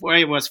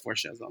it was 4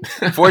 shows.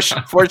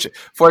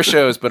 Four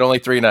shows, but only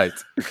 3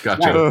 nights.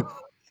 Gotcha.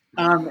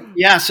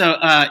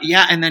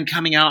 And then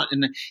coming out,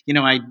 and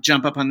I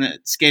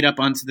skate up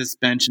onto this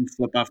bench and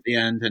flip off the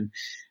end,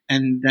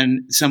 and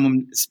then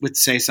someone would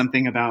say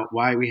something about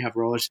why we have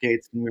roller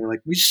skates, and we were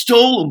like, we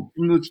stole them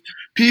from those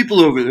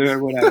people over there,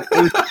 or whatever.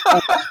 It was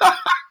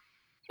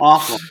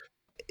awful.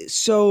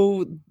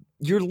 So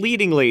your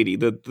leading lady,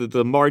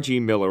 the Margie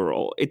Miller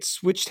role, it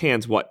switched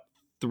hands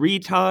 3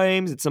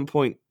 times? At some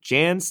point,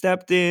 Jan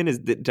stepped in.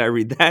 Did I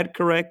read that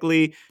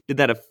correctly? Did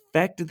that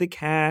affect the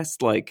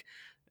cast? Like,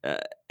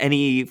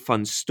 any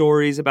fun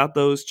stories about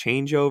those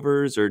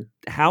changeovers, or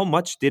how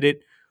much did it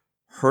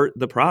hurt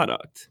the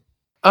product?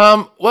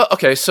 Well,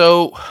 okay,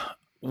 so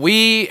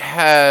we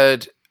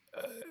had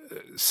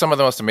some of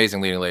the most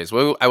amazing leading ladies.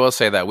 I will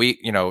say that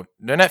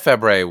Nanette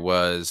Fabre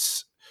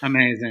was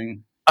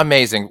amazing.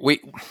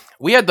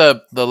 We had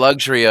the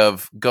luxury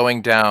of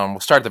going down. We'll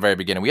start at the very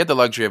beginning. We had the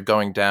luxury of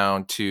going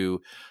down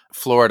to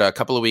Florida a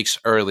couple of weeks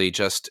early,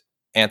 just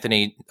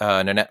Anthony,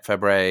 Nanette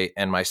Fabre,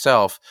 and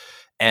myself,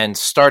 and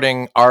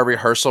starting our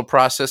rehearsal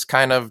process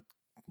kind of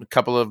a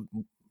couple of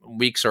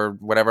weeks or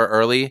whatever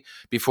early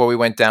before we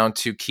went down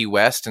to Key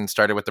West and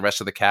started with the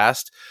rest of the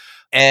cast,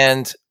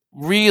 and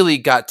really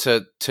got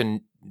to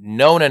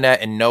know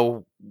Nanette and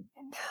know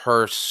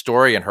her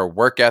story and her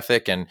work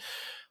ethic, and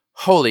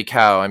holy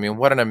cow, I mean,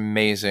 what an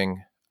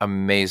amazing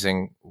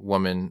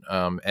woman,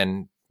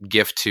 and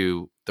gift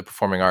to the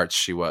performing arts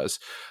she was.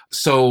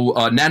 So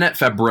Nanette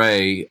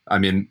Fabray, I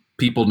mean,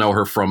 people know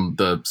her from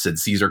the Sid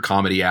Caesar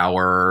Comedy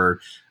Hour.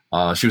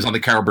 She was on the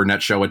Carol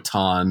Burnett Show a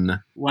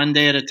ton. One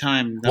Day at a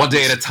Time. One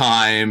Day at a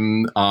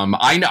Time.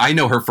 I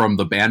know her from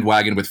The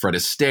Bandwagon with Fred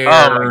Astaire.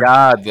 Oh my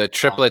God, the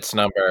triplets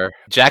number.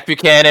 Jack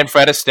Buchanan,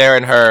 Fred Astaire,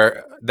 and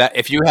her. That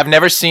if you have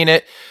never seen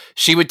it,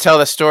 she would tell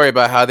the story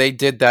about how they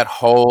did that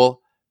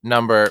whole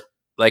number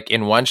like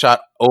in one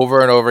shot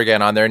over and over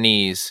again on their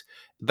knees.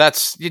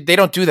 They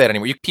don't do that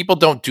anymore. People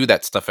don't do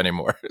that stuff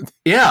anymore.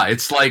 Yeah,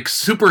 it's like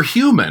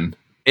superhuman.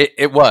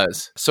 It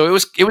was. So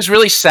it was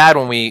really sad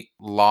when we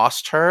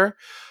lost her.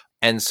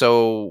 And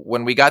so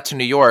when we got to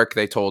New York,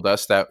 they told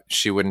us that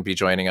she wouldn't be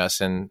joining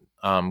us, and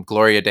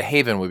Gloria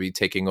DeHaven would be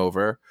taking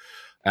over.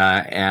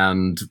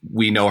 And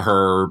we know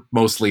her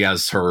mostly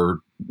as her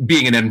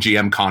being an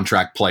MGM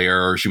contract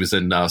player. She was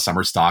in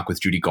Summer Stock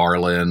with Judy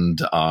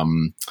Garland.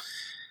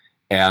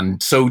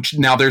 And so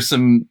now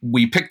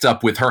we picked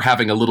up with her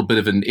having a little bit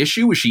of an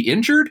issue. Was she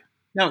injured?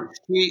 No,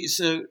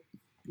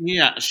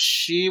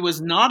 she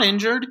was not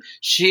injured.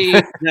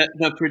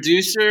 The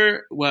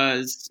producer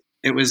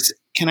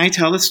can I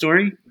tell the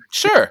story?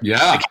 Sure.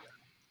 Yeah.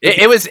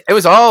 It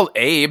was all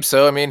Abe,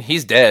 so I mean,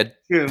 he's dead.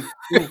 True.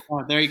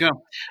 Oh, there you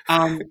go.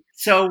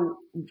 So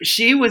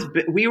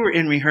we were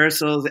in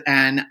rehearsals,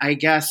 and I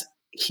guess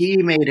he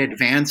made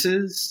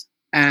advances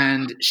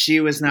and she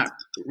was not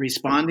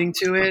responding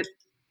to it.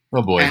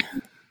 Oh boy.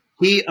 And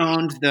he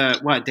owned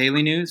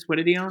Daily News? What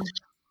did he own?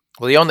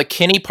 Well, he owned the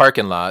Kinney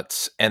parking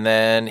lots, and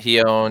then he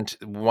owned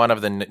one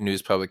of the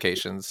news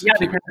publications.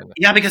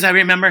 Because I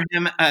remember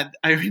him. I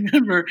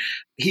remember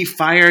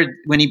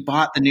when he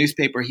bought the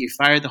newspaper, he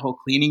fired the whole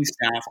cleaning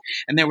staff.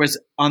 And there was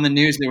on the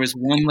news, there was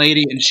one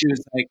lady, and she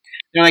was like,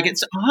 they're like,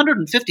 it's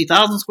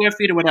 150,000 square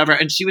feet or whatever,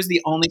 and she was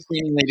the only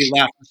cleaning lady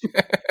left.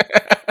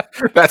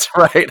 That's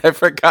right. I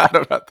forgot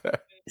about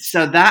that.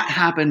 So that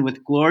happened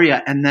with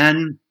Gloria, and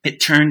then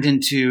it turned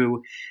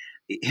into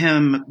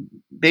him.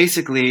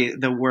 Basically,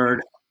 the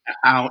word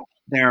out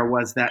there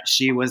was that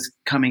she was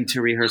coming to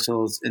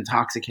rehearsals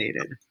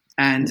intoxicated.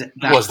 And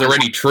was there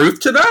any truth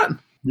to that?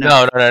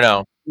 No,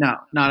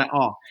 not at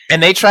all.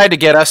 And they tried to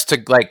get us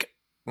to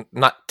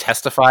not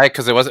testify,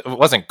 because it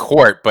wasn't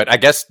court, but I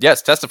guess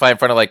yes, testify in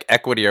front of like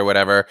Equity or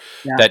whatever,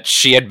 that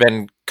she had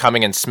been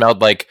coming and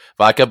smelled like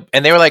vodka,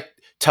 and they were like,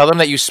 tell them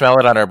that you smell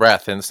it on her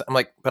breath. And I'm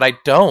like, but I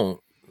don't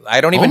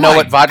even know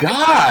what vodka.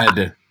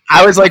 God.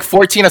 I was like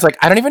 14. I was like,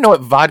 I don't even know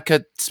what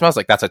vodka smells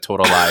like. That's a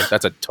total lie.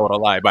 That's a total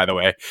lie, by the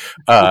way.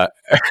 But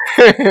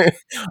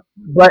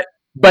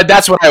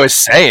that's what I was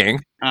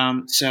saying.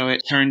 So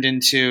it turned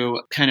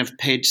into kind of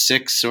Page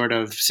Six sort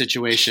of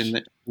situation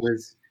that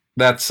was.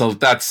 That's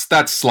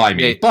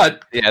slimy.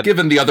 But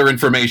given the other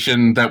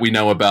information that we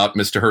know about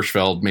Mr.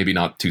 Hirschfeld, maybe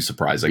not too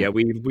surprising. Yeah,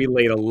 we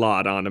laid a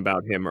lot on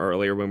about him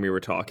earlier when we were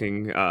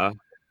talking.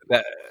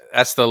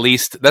 That's the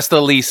least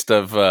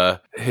of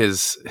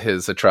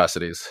his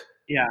atrocities.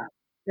 Yeah,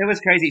 it was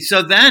crazy.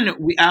 So then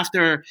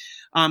after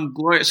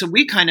Gloria, so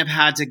we kind of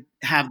had to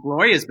have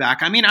Gloria's back.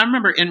 I mean, I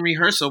remember in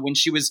rehearsal when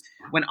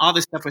all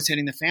this stuff was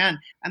hitting the fan,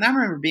 and I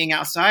remember us being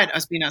outside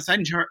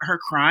and her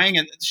crying.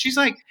 And she's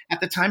like,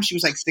 at the time she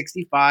was like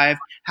 65,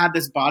 had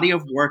this body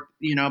of work,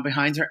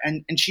 behind her.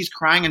 And she's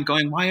crying and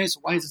going, why is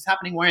this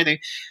happening? Why are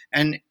they?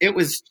 And it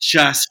was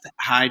just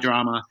high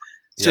drama.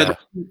 So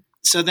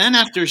So then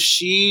after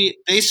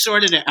they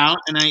sorted it out,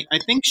 and I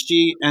think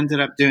she ended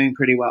up doing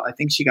pretty well. I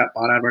think she got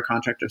bought out of her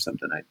contract or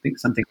something. I think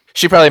something.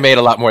 She probably made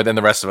a lot more than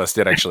the rest of us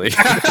did, actually.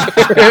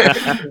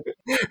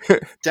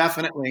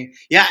 Definitely.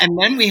 Yeah, and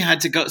then we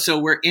had to go. So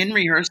we're in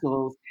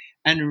rehearsals,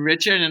 and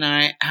Richard and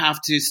I have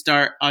to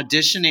start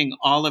auditioning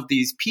all of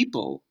these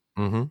people.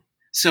 Mm-hmm.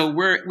 So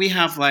we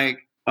have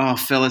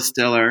Phyllis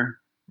Diller.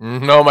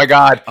 Oh, my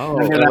God. Oh,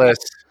 Phyllis.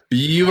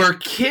 You are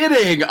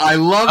kidding. I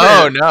love it.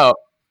 Oh, no.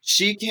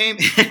 She came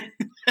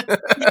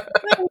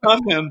I love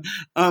him.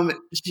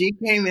 She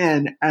came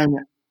in, and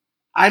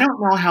I don't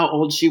know how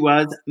old she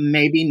was,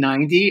 maybe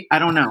 90. I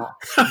don't know.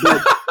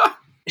 But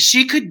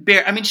she could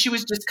she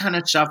was just kind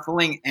of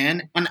shuffling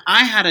in, and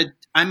I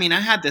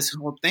had this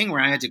whole thing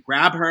where I had to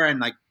grab her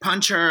and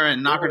punch her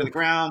and knock her to the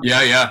ground.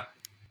 Yeah.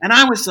 And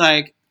I was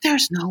like,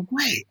 there's no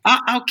way.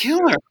 I'll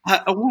kill her.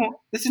 I won't.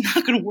 This is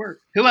not going to work.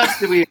 Who else?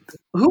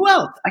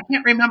 I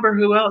can't remember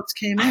who else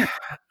came in.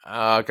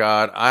 Oh,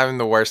 God. I'm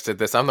the worst at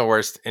this. I'm the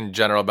worst in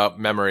general about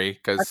memory,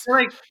 because I feel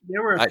like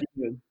there were a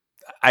few.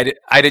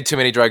 I did too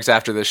many drugs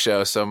after this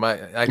show, so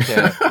I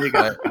can't.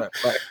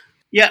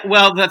 Yeah,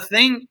 well, the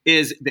thing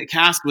is, the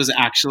cast was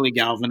actually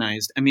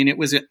galvanized. I mean, it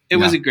was a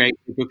great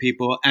group of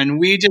people, and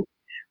we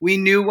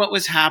knew what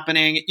was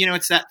happening.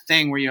 It's that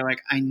thing where you're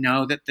like, I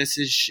know that this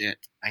is shit.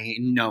 I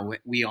know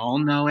it. We all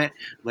know it.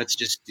 Let's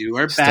just do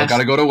our best. Still got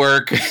to go to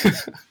work.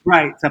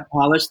 Right, to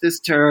polish this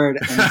turd.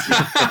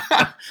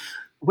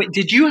 Wait,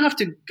 did you have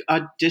to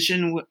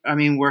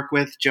work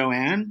with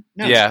Joanne?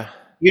 No. Yeah.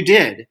 You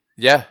did?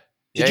 Yeah.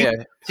 Did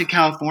you to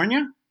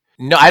California?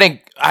 No, I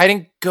didn't. I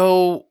didn't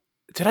go.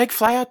 Did I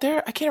fly out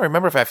there? I can't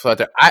remember if I flew out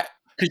there.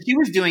 Because she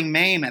was doing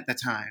MAME at the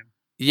time.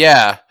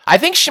 Yeah, I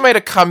think she might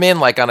have come in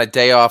like on a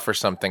day off or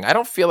something. I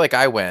don't feel like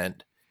I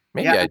went.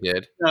 Maybe I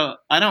did. So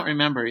I don't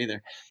remember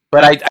either.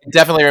 But I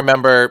definitely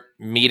remember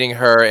meeting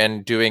her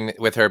and doing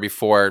with her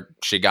before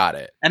she got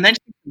it. And then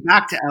she came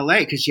back to LA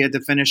because she had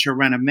to finish her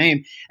run of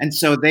MAME. And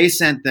so they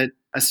sent the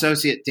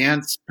associate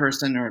dance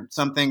person or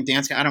something,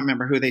 I don't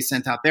remember who they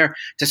sent out there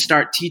to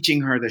start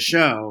teaching her the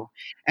show.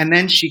 And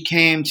then she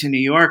came to New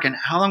York. And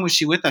how long was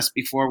she with us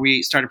before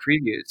we started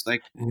previews?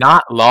 Like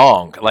not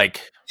long,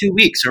 like 2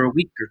 weeks or a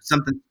week or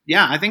something.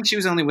 Yeah, I think she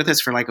was only with us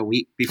for like a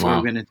week before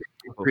we went into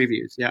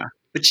previews. Yeah.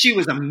 But she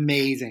was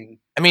amazing.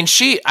 I mean,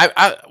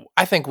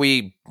 I think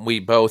we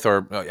both,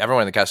 or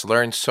everyone in the cast,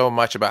 learned so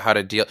much about how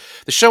to deal.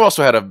 The show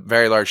also had a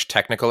very large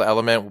technical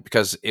element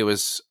because it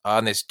was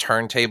on these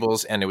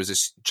turntables and it was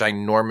this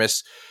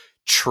ginormous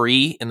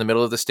tree in the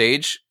middle of the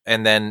stage.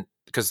 And then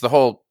because the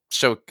whole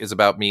show is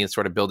about me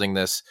sort of building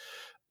this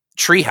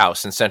tree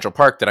house in Central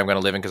Park that I'm going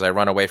to live in because I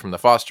run away from the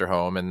foster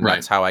home, and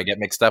that's how I get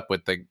mixed up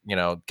with the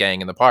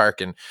gang in the park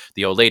and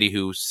the old lady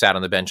who sat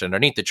on the bench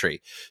underneath the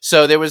tree.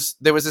 So there was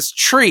this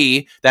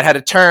tree that had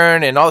a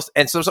turn and all this,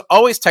 and so there's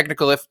always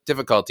technical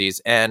difficulties,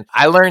 and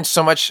I learned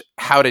so much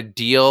how to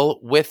deal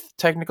with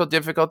technical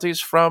difficulties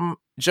from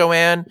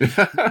Joanne.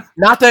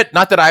 not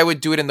that I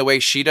would do it in the way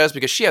she does,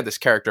 because she had this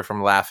character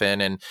from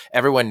Laugh-In and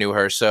everyone knew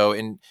her, so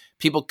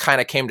people kind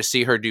of came to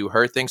see her do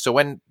her thing. So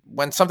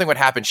when something would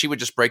happen, she would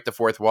just break the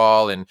fourth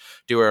wall and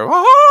do her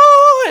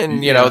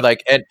and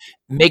and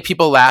make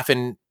people laugh.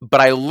 But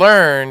I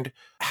learned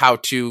how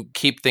to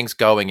keep things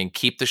going and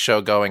keep the show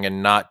going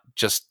and not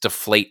just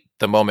deflate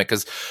the moment,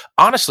 because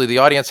honestly, the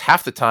audience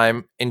half the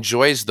time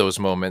enjoys those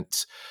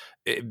moments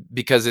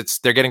because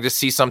they're getting to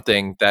see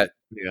something that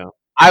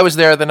I was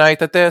there the night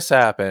that this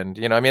happened.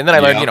 And then I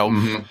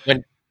learned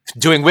when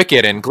doing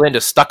Wicked and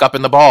Glinda's stuck up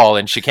in the ball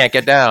and she can't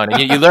get down,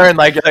 and you learn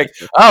like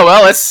oh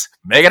well, let's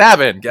make it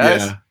happen,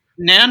 guys.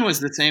 Nan was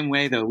the same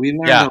way though. We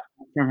learned a lot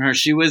from her.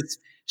 She was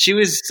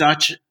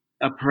such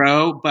a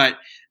pro, but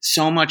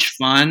so much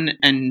fun,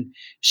 and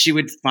she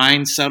would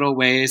find subtle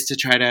ways to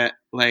try to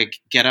like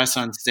get us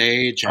on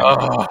stage.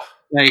 And,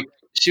 like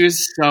she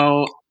was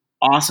so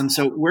awesome.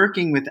 So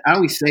working with, I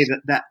always say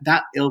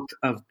that ilk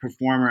of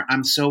performer,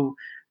 I'm so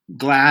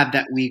glad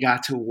that we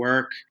got to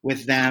work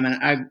with them.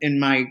 And in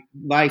my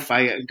life,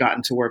 I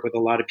gotten to work with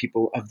a lot of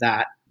people of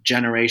that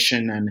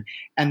generation,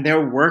 and their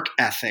work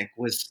ethic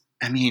was,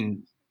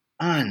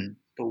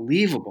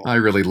 unbelievable. I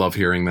really love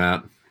hearing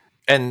that.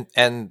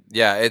 And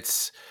yeah,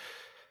 it's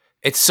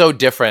so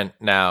different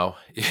now.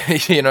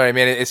 You know what I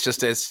mean? It's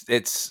just,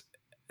 it's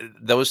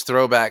those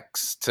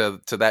throwbacks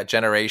to that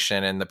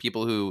generation and the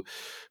people who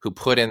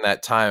put in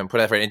that time and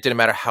put effort. It didn't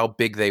matter how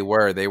big they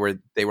were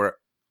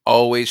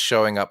always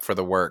showing up for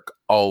the work,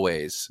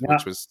 always,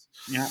 which was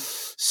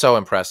so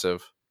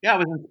impressive. Yeah, it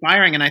was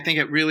inspiring, and I think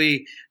it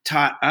really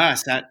taught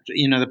us that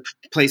the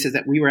places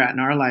that we were at in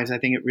our lives. I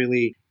think it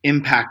really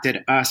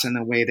impacted us in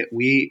the way that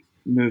we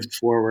moved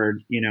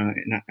forward,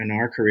 in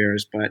our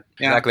careers. But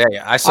exactly,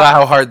 I saw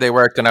how hard they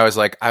worked, and I was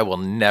like, I will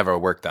never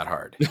work that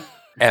hard,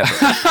 ever.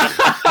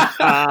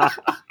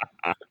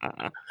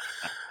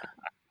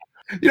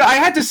 I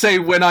had to say,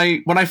 when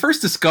I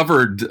first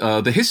discovered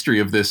the history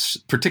of this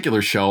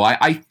particular show,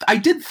 I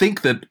did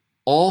think that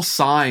all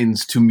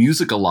signs to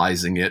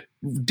musicalizing it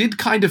did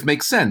kind of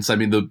make sense. I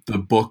mean, the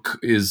book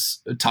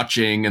is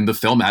touching and the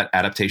film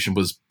adaptation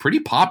was pretty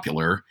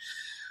popular.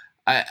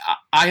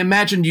 I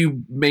imagine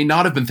you may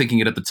not have been thinking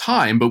it at the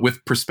time, but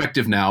with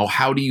perspective now,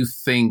 how do you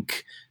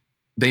think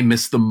they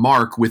missed the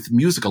mark with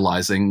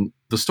musicalizing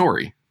the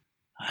story?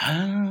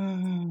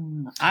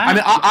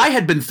 I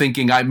had been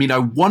thinking, I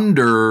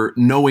wonder,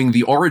 knowing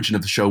the origin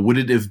of the show, would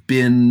it have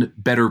been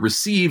better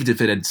received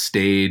if it had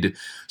stayed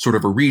sort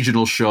of a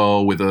regional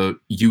show with a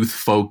youth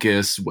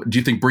focus? Do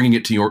you think bringing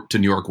it to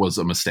New York was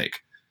a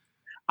mistake?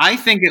 I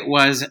think it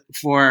was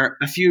for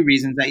a few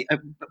reasons.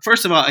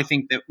 First of all, I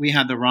think that we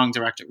had the wrong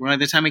director. By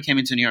the time we came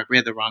into New York, we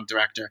had the wrong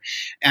director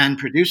and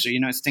producer.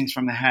 It stings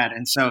from the head.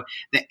 And so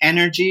the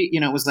energy,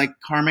 it was like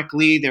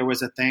karmically there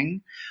was a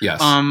thing.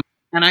 Yes.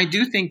 And I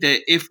do think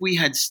that if we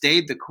had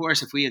stayed the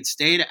course, if we had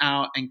stayed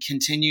out and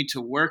continued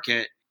to work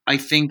it, I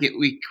think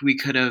we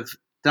could have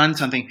done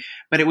something.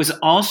 But it was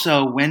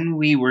also, when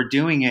we were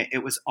doing it,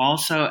 it was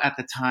also at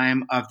the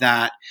time of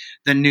the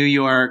New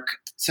York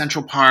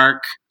Central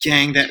Park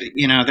gang that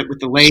with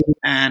the lady,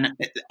 and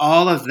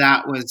all of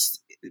that was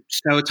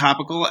so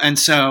topical. And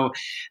so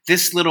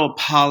this little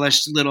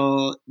polished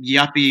little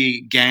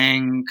yuppie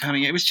gang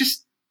coming, it was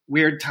just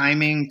weird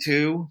timing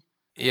too.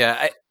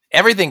 Yeah.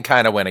 Everything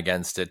kind of went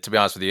against it, to be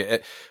honest with you.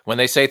 When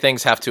they say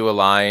things have to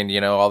align,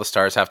 all the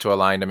stars have to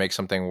align to make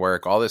something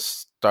work. All the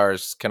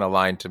stars can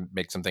align to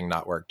make something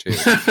not work too.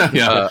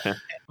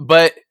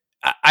 But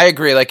I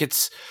agree. Like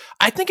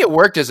I think it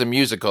worked as a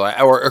musical,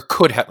 or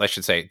could have. I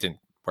should say it didn't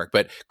work,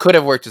 but could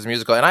have worked as a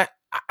musical. And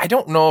I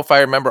don't know if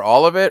I remember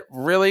all of it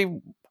really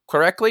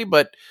correctly,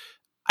 but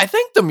I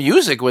think the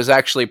music was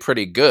actually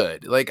pretty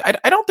good. Like,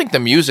 I don't think the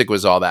music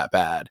was all that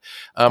bad.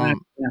 Yeah,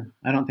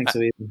 I don't think so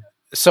either.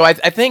 So I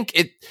think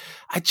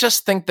I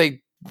just think the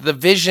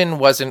vision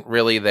wasn't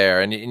really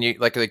there. And you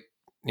like,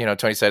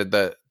 Tony said,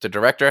 the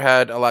director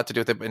had a lot to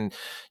do with it. And,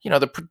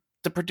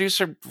 the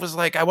producer was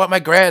like, I want my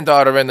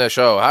granddaughter in the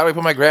show. How do we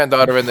put my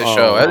granddaughter in the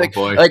show? I think,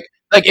 boy. like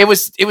it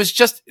was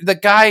just the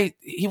guy.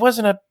 He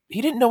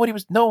didn't know what he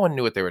was. No one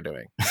knew what they were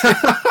doing.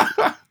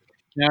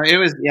 No, it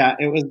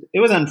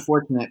was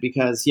unfortunate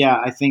because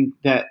I think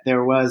that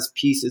there was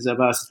pieces of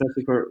us,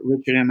 especially for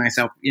Richard and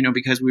myself,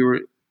 because we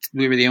were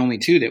the only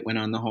two that went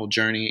on the whole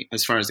journey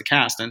as far as the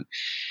cast, and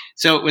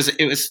so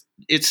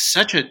it's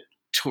such a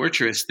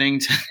torturous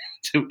thing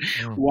to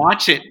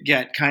watch it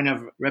get kind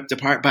of ripped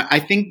apart. But I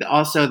think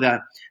also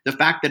the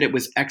fact that it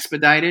was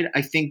expedited,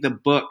 I think the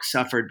book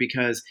suffered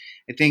because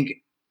I think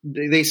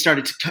they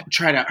started to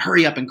try to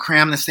hurry up and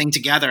cram this thing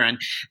together and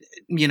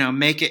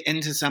make it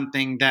into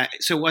something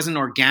so it wasn't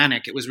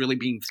organic. It was really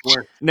being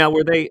forced. Now,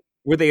 were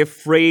they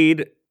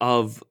afraid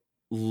of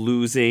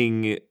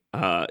losing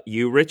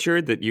you,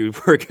 Richard, that you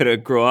were going to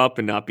grow up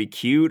and not be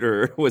cute,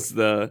 or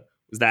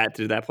did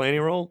that play any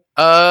role?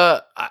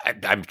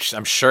 I'm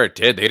sure it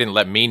did. They didn't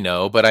let me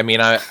know, but I mean,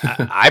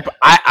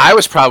 I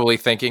was probably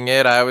thinking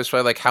it. I was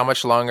probably like, how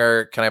much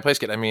longer can I play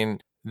skate? I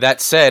mean,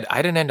 that said,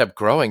 I didn't end up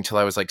growing till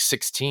I was like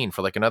 16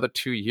 for like another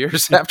 2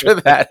 years after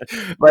that.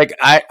 Like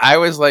I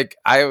was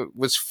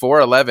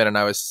 4'11" and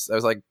I was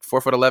like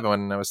 4'11"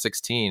 when I was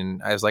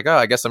 16. I was like, oh,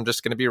 I guess I'm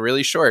just going to be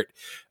really short.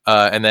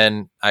 And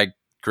then I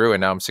grew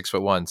and now I'm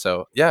 6'1".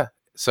 So yeah.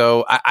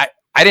 So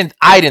I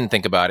didn't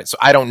think about it. So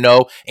I don't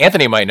know.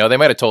 Anthony might know. They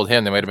might have told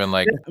him. They might have been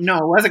like, no,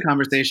 it was a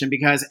conversation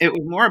because it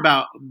was more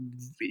about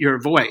your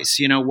voice,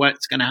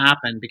 what's going to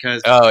happen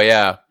because,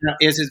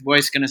 is his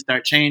voice going to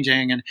start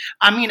changing? And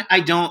I mean,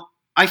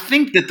 I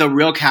think that the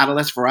real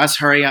catalyst for us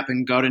hurry up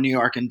and go to New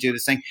York and do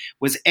this thing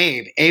was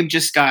Abe. Abe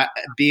just got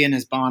a bee in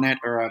his bonnet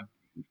or a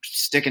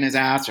stick in his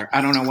ass or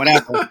I don't know,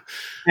 whatever.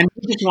 And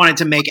we just wanted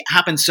to make it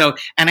happen. So,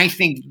 and I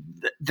think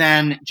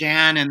then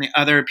Jan and the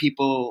other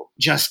people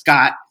just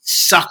got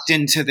sucked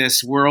into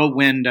this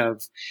whirlwind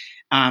of,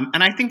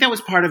 and I think that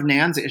was part of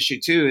Nan's issue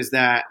too, is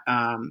that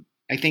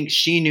I think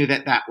she knew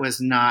that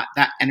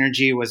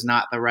energy was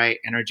not the right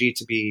energy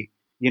to be,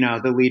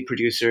 the lead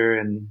producer.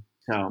 And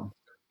so.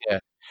 Yeah.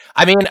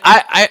 I mean,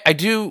 I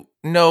do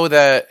know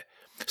that.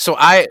 So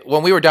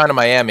when we were down in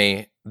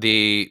Miami,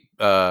 the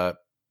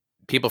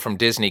people from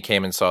Disney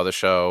came and saw the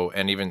show,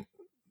 and even,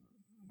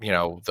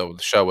 though the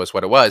show was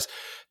what it was,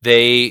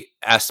 they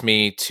asked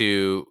me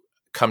to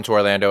come to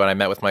Orlando, and I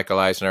met with Michael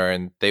Eisner,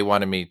 and they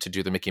wanted me to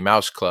do the Mickey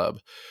Mouse Club.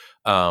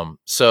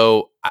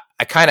 So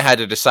I kind of had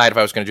to decide if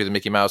I was going to do the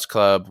Mickey Mouse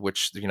Club,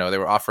 which, they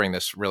were offering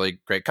this really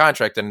great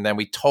contract. And then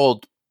we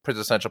told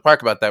Princess Central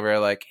Park about that. We were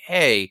like,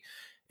 hey,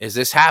 is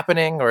this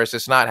happening or is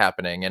this not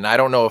happening? And I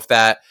don't know if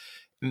that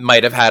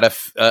might have had a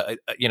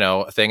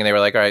thing, and they were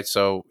like, all right,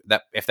 so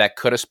that if that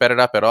could have sped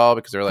it up at all,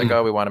 because they were like,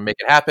 oh, we want to make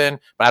it happen.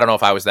 But I don't know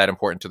if I was that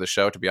important to the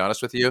show, to be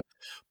honest with you.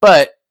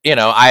 But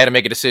I had to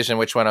make a decision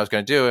which one I was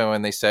going to do. And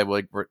when they said,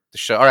 well,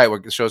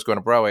 the show's going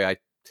to Broadway,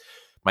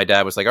 my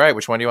dad was like, all right,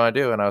 which one do you want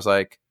to do? And I was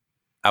like,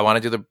 I want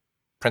to do the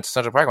Princess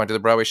Central Park. I want to do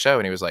the Broadway show.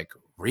 And he was like,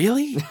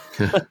 really?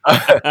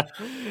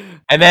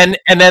 and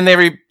then they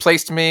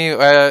replaced me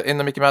in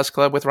the Mickey Mouse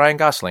Club with Ryan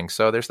Gosling.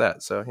 So there's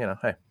that. So,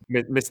 hey.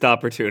 Missed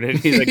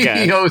opportunities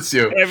again. He owes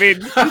you. I mean,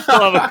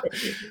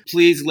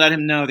 please let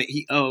him know that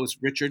he owes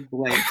Richard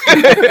Blake.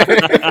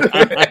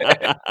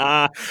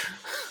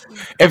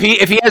 If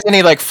he has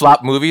any like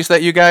flop movies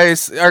that you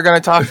guys are going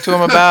to talk to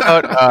him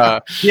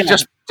about,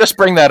 just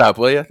bring that up,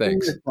 will you?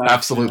 Thanks.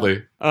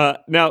 Absolutely.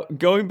 Now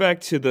going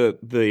back to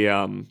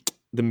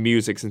the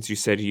music, since you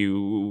said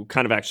you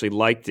kind of actually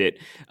liked it,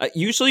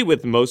 usually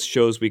with most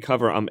shows we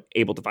cover, I'm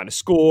able to find a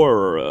score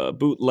or a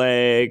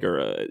bootleg or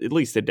at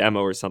least a demo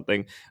or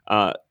something.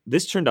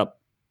 This turned up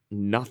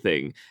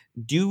nothing.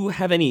 Do you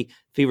have any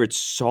favorite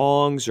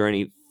songs or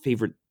any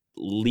favorite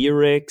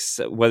lyrics,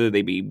 whether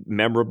they be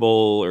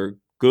memorable or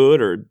good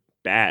or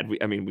bad?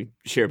 We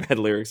share bad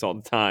lyrics all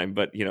the time,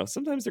 but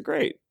sometimes they're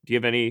great. Do you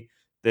have any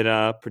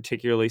that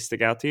particularly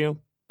stick out to you?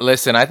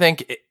 Listen, I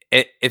think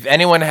if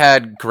anyone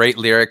had great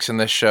lyrics in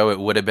this show, it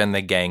would have been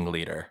the gang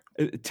leader.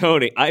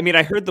 Tony,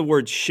 I heard the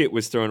word shit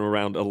was thrown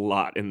around a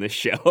lot in this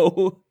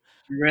show.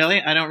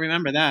 Really? I don't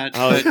remember that.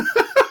 Oh.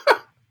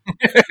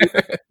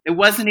 It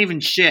wasn't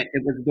even shit.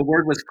 The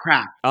word was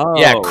crap. Oh,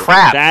 yeah,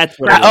 crap. That's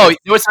what crap.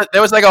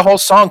 There was like a whole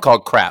song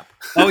called Crap.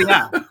 Oh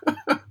yeah.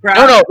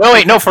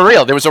 Crap. No, for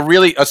real. There was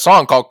a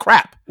song called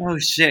Crap. Oh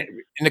shit.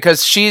 And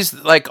because she's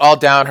like all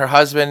down, her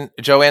husband,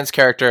 Joanne's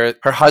character,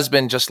 her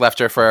husband just left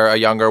her for a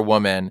younger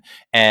woman,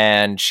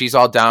 and she's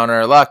all down on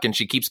her luck, and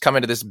she keeps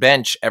coming to this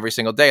bench every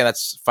single day, and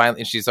that's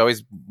finally, and she's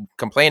always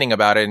complaining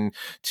about it, and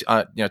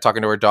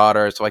talking to her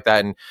daughter and stuff like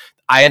that, and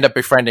I end up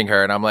befriending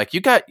her, and I'm like,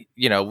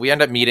 we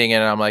end up meeting,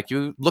 and I'm like,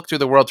 you look through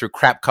the world through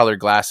crap colored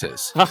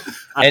glasses.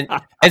 and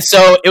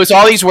so it was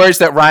all these words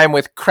that rhyme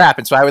with crap.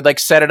 And so I would like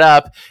set it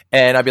up,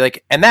 and I'd be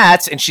like,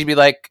 and she'd be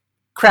like,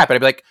 crap. And I'd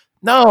be like,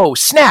 no,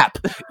 snap.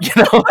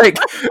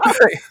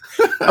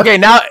 Okay,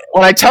 now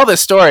when I tell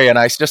this story, and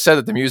I just said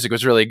that the music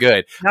was really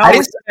good, No, I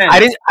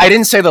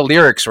didn't say the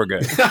lyrics were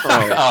good.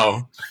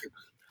 Oh.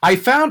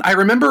 I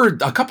remember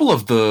a couple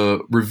of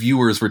the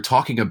reviewers were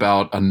talking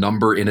about a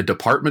number in a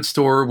department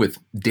store with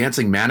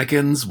dancing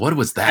mannequins. What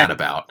was that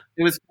about?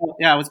 It was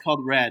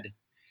called Red.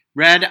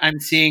 Red, I'm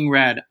seeing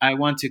red. I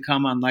want to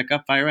come on like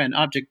a fire, an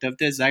object of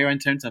desire in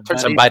terms of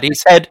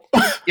Somebody's head.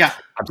 Yeah.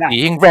 I'm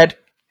seeing red.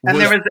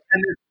 And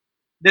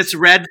this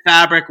red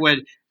fabric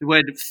would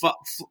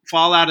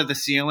fall out of the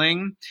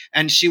ceiling,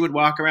 and she would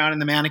walk around,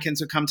 and the mannequins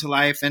would come to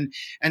life, and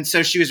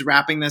so she was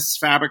wrapping this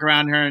fabric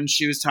around her, and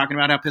she was talking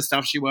about how pissed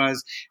off she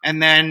was,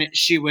 and then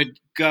she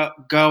would go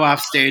off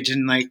stage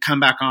and like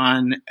come back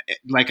on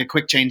like a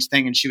quick change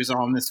thing, and she was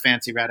all in this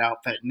fancy red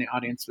outfit, and the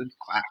audience would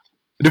clap.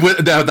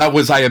 That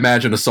was, I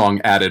imagine, a song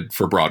added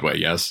for Broadway.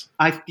 Yes.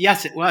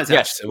 Yes, it was.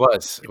 Yes, it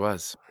was. It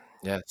was.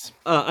 Yes.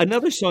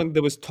 Another song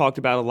that was talked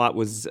about a lot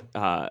was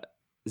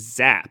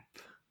Zap.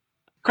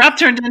 Crap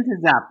turned into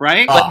Zap,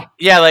 right?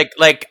 Yeah,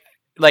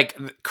 like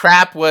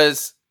crap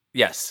was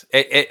yes.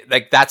 It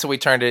like that's what we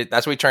turned it.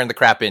 That's what we turned the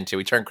crap into.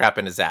 We turned crap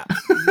into Zap.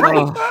 That's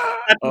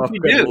what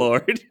you do.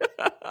 Lord.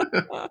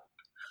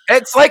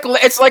 It's like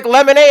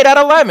lemonade out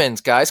of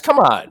lemons, guys. Come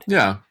on.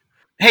 Yeah.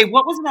 Hey,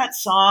 what was that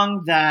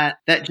song that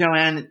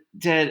Joanne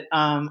did?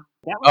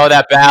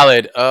 That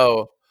ballad.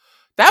 Oh,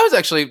 that was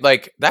actually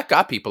like that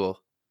got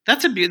people.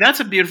 That's a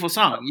beautiful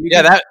song.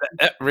 That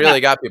really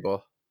got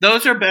people.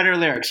 Those are better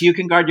lyrics. You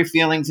can guard your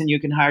feelings and you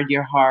can hide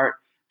your heart.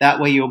 That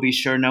way you'll be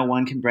sure no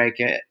one can break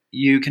it.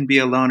 You can be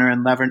a loner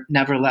and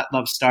never let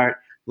love start.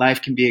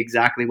 Life can be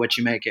exactly what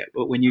you make it.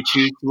 But when you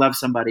choose to love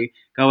somebody,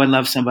 go and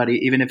love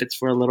somebody, even if it's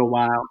for a little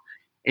while.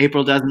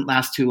 April doesn't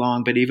last too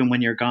long, but even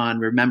when you're gone,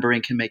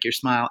 remembering can make you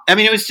smile. I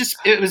mean, it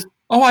was.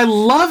 Oh, I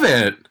love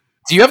it.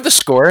 Do you have the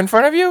score in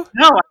front of you?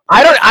 No,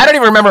 I don't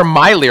even remember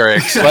my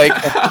lyrics. Like,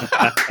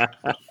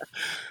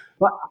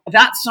 but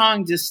that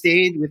song just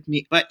stayed with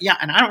me. But yeah,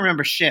 and I don't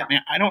remember shit,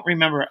 man. I don't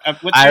remember.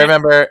 I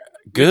remember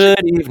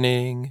 "Good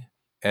Evening,"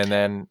 and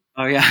then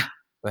oh yeah,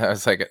 that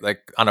was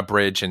like on a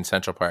bridge in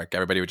Central Park.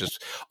 Everybody would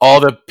just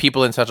all the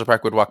people in Central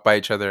Park would walk by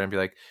each other and be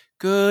like,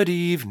 "Good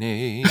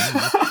evening,"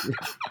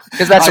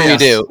 because that's what we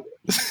do.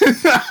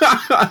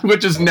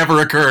 Which has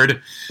never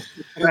occurred.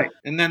 Right,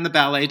 and then the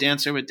ballet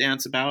dancer would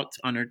dance about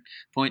on her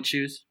point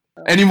shoes.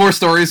 Any more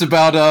stories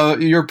about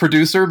your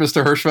producer,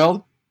 Mr.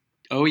 Hirschfeld?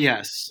 Oh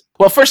yes.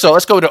 Well, first of all,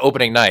 let's go to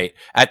opening night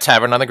at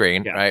Tavern on the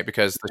Green, right?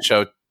 Because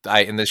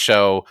in this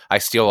show, I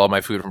steal all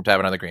my food from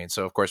Tavern on the Green.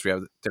 So, of course, we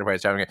have the dinner party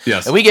at Tavern on the Green.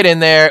 Yes. And we get in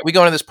there, we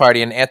go into this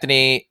party, and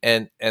Anthony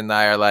and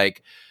I are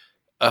like,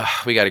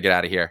 we got to get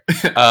out of here.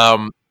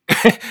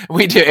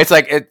 We do. It's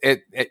like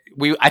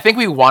I think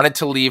we wanted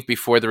to leave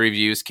before the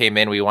reviews came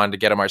in. We wanted to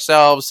get them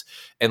ourselves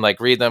and like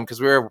read them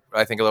because we were,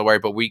 I think, a little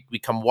worried. But we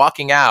come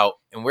walking out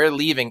and we're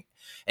leaving,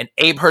 and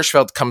Abe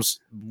Hirschfeld comes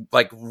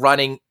like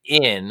running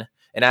in,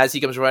 and as he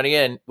comes running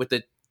in with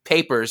the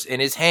papers in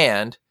his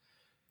hand,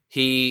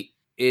 he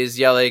is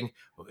yelling,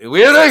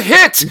 "We're a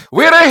hit!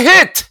 We're a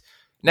hit!"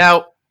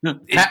 Now,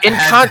 let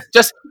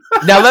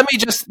me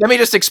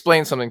just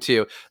explain something to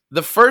you.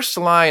 The first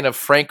line of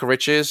Frank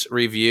Rich's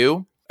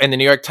review in the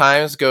New York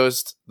Times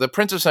goes, "The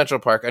Prince of Central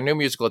Park, a new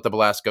musical at the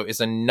Belasco, is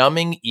a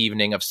numbing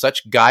evening of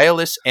such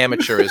guileless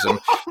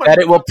amateurism that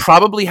it will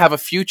probably have a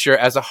future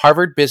as a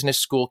Harvard Business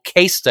School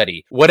case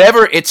study,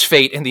 whatever its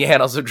fate in the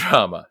annals of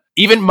drama.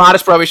 Even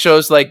modest Broadway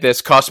shows like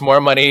this cost more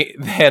money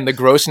than the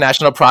gross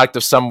national product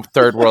of some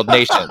third world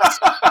nations."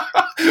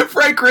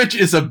 Frank Rich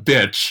is a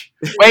bitch.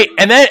 Wait,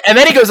 and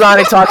then he goes on.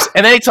 He talks,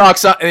 and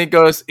he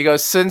goes.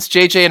 Since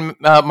JJ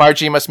and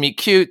Margie must meet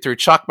cute through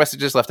chalk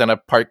messages left on a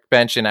park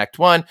bench in Act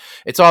 1,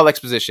 it's all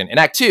exposition. In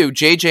Act 2,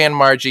 JJ and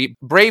Margie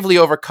bravely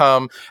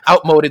overcome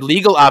outmoded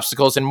legal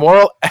obstacles and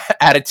moral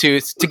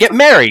attitudes to get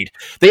married.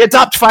 They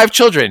adopt 5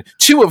 children,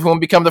 2 of whom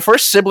become the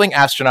first sibling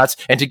astronauts,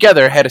 and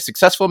together head a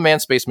successful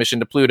manned space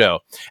mission to Pluto.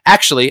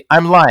 Actually,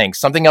 I'm lying.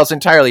 Something else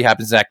entirely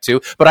happens in Act 2,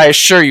 but I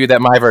assure you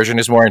that my version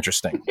is more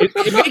interesting.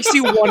 It makes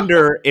you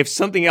wonder if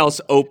something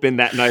else opened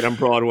that night on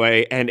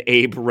Broadway and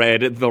Abe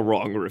read the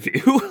wrong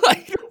review.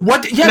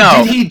 What? Yeah,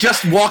 no. Did he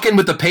just walk in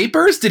with the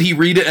papers? Did he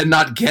read it and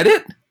not get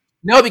it?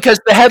 No, because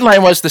the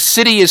headline was "The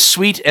city is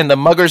sweet and the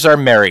muggers are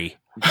merry."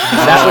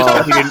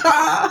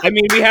 I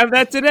mean, we have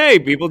that today.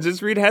 People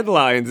just read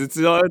headlines. It's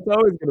always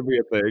going to be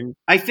a thing.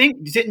 I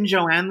think, didn't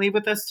Joanne leave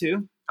with us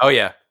too? Oh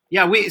yeah.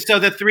 Yeah, so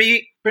the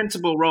 3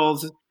 principal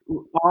roles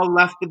all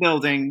left the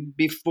building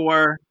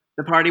before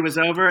the party was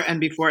over and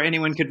before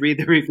anyone could read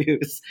the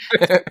reviews.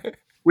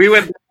 We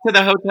went to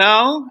the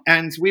hotel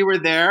and we were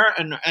there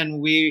and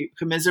we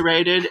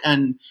commiserated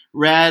and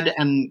read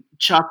and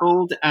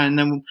chuckled. And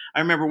then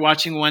I remember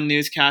watching one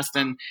newscast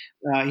and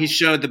he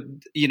showed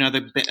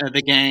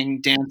the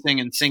gang dancing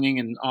and singing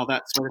and all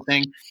that sort of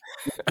thing.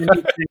 And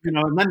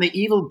then the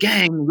evil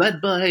gang led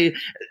by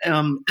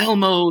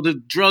Elmo, the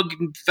drug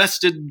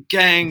infested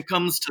gang,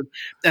 comes to,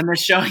 and they're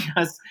showing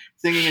us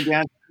singing and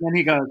dancing. And then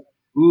he goes,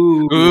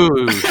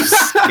 "Ooh,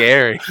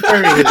 scary,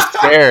 very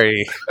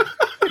scary."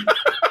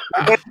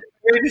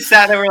 We just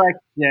sat there. We're like,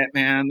 yeah,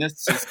 man,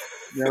 this is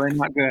really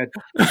not good.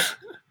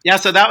 Yeah,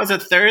 so that was a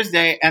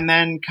Thursday, and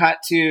then cut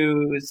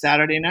to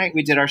Saturday night.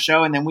 We did our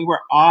show, and then we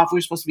were off. We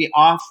were supposed to be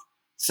off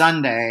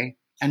Sunday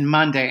and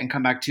Monday and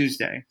come back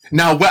Tuesday.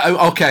 Now,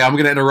 okay, I'm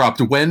going to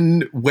interrupt.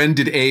 When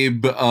did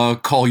Abe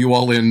call you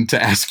all in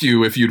to ask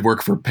you if you'd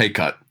work for pay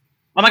cut?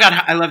 Oh my God,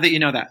 I love that you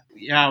know that.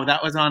 Yeah,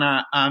 that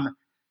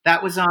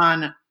was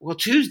on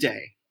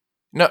Tuesday.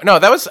 No,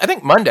 that was, I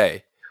think,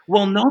 Monday.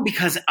 Well, no,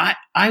 because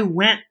I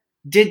went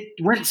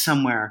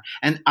somewhere,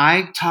 and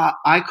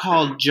I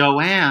called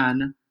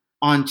Joanne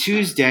on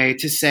Tuesday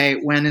to say,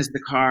 when is the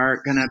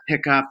car going to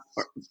pick up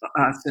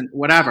us and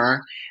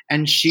whatever.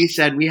 And she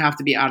said, we have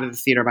to be out of the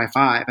theater by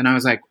 5. And I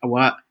was like,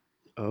 what?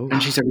 Oh.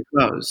 And she said, we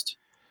closed.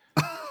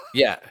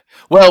 Yeah.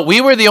 Well, we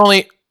were the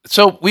only.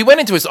 So we went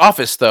into his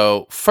office,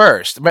 though,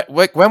 first.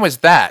 When was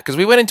that? Because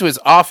we went into his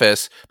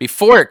office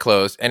before it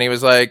closed, and he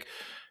was like,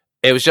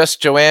 it was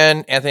just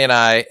Joanne, Anthony, and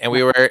I, and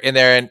we were in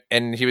there,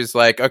 and he was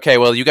like, okay,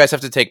 well, you guys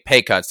have to take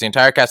pay cuts. The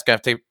entire cast is going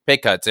to have to take pay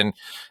cuts. And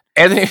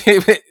Anthony,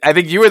 I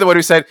think you were the one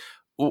who said,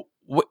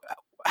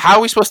 how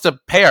are we supposed to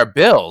pay our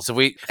bills? And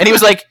he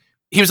was like,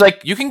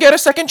 you can get a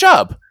second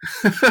job.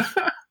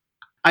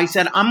 I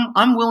said,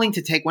 I'm willing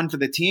to take one for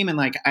the team, and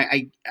like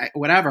I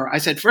whatever. I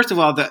said, first of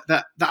all,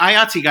 the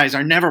IATSE guys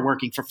are never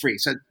working for free,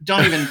 so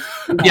don't even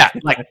yeah,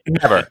 like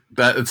never.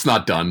 That it's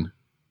not done.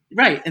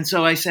 Right. And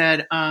so I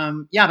said,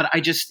 yeah, but I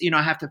just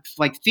I have to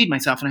like feed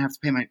myself, and I have to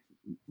pay my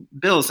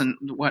bills and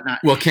whatnot.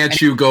 Well, can't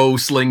you go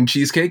sling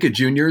cheesecake at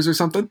Junior's or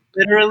something?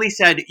 Literally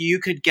said you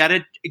could get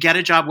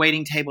a job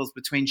waiting tables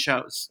between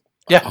shows.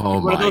 Yeah.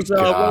 Oh One my of those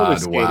roller God!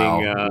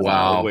 skating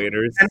Wow!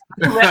 waiters.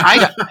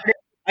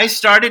 I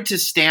started to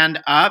stand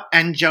up,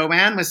 and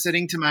Joanne was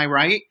sitting to my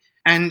right,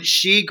 and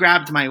she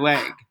grabbed my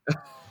leg.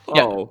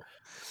 Oh.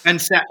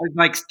 And said,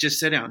 like, just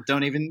sit down.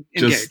 Don't even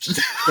engage.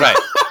 Right.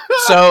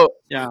 So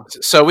yeah.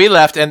 So we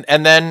left, and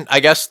then I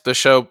guess the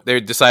show,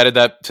 they decided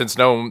that since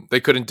they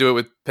couldn't do it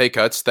with pay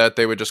cuts, that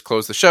they would just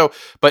close the show.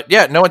 But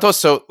yeah, no one told us.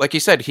 So like you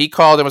said, he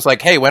called and was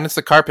like, hey, when is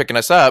the car picking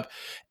us up?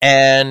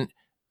 And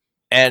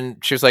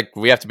she was like,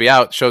 we have to be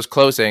out. Show's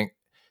closing.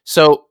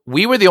 So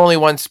we were the only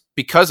ones,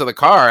 because of the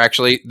car,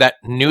 actually, that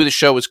knew the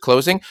show was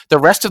closing. The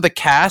rest of the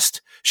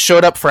cast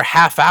showed up for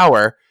half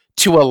hour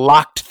to a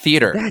locked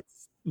theater.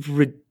 That's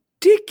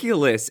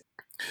ridiculous.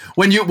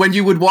 When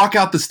you would walk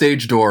out the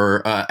stage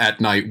door at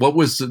night, what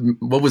was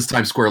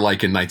Times Square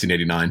like in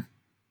 1989?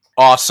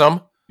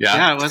 Awesome.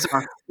 Yeah, it was.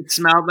 It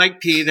smelled like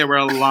pee. There were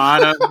a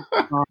lot of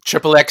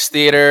Triple X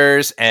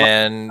theaters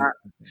and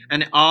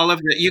all of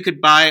it. You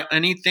could buy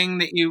anything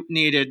that you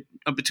needed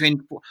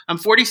between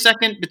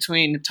 42nd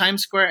between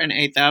Times Square and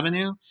 8th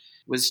Avenue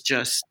was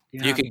just.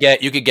 Yeah.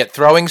 You could get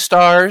throwing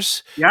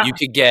stars. Yeah. You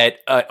could get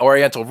an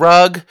Oriental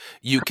rug.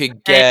 You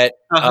could get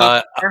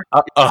a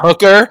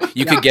hooker.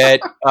 You could get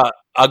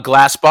a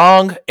glass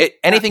bong.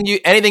 Anything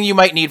you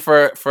might need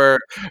for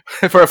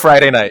a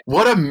Friday night.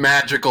 What a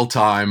magical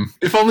time!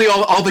 If only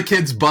all the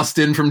kids bust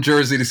in from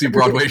Jersey to see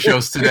Broadway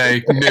shows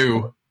today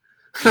knew.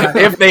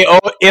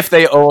 if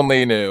they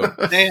only knew.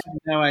 They had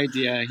no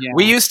idea. Yeah.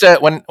 We used to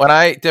when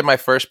I did my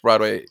first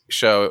Broadway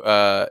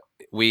show.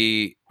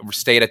 We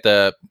stayed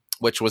at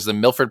which was the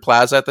Milford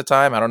Plaza at the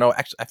time. I don't know.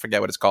 Actually, I forget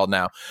what it's called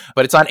now.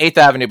 But it's on 8th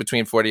Avenue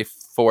between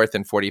 44th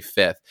and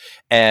 45th.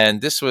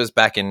 And this was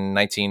back in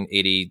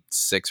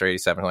 1986 or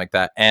 87, like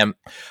that. And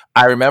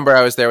I remember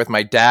I was there with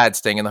my dad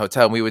staying in the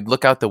hotel. And we would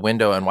look out the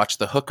window and watch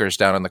the hookers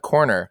down in the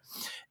corner.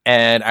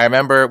 And I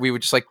remember we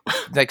would just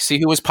like see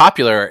who was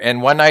popular.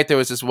 And one night there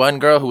was this one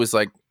girl who was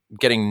like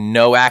getting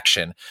no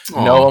action.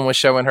 Aww. No one was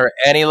showing her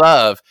any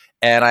love.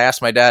 And I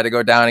asked my dad to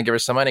go down and give her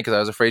some money because I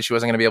was afraid she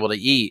wasn't going to be able to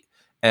eat.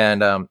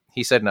 And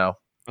he said no.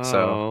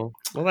 So,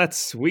 well, that's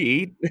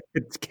sweet.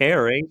 It's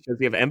caring. Does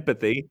he have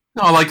empathy?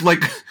 No,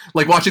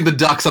 like watching the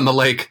ducks on the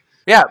lake.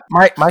 Yeah,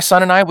 my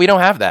son and I, we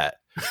don't have that.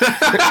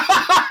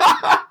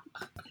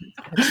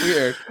 It's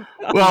weird.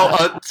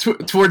 Well,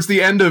 towards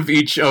the end of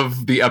each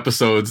of the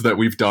episodes that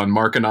we've done,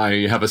 Mark and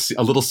I have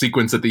a little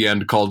sequence at the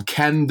end called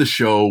 "Can the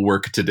Show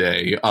Work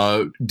Today?"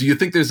 Do you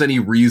think there's any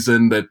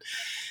reason that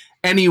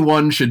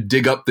anyone should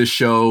dig up this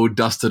show,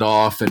 dust it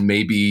off, and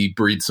maybe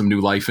breathe some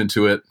new life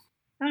into it?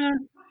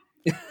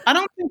 I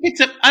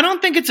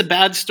don't think it's a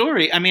bad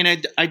story. I mean,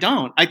 I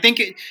don't. I think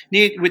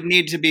it would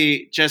need to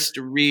be just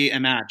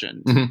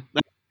reimagined,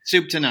 like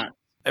soup to nuts.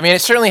 I mean,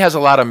 it certainly has a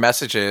lot of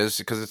messages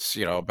because it's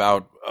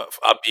about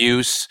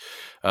abuse.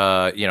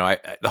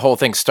 The whole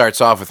thing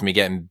starts off with me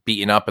getting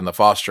beaten up in the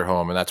foster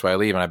home, and that's why I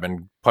leave. And I've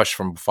been pushed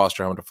from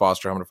foster home to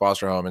foster home to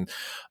foster home,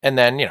 and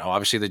then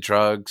obviously the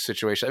drug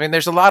situation. I mean,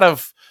 there's a lot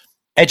of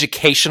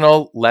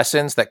educational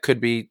lessons that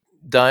could be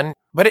done,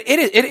 but it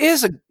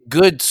is a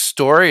good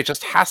story. It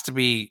just has to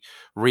be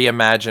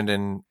reimagined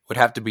and would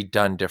have to be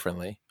done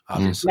differently.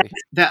 Obviously,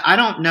 that I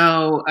don't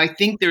know. I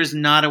think there's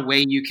not a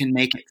way you can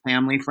make it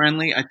family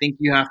friendly. I think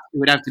it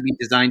would have to be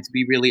designed to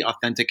be really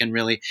authentic and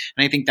and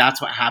I think that's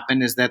what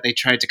happened is that they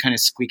tried to kind of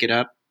squeak it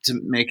up to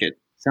make it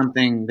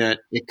something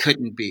that it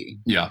couldn't be.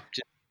 Yeah.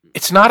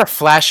 it's not a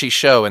flashy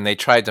show, and they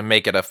tried to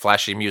make it a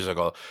flashy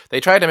musical. They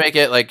tried to make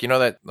it like, you know,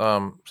 that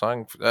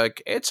song,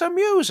 like, it's a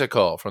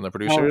musical from the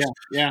producers. Oh,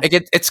 yeah.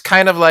 It's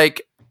kind of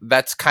like,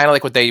 that's kind of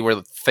like what they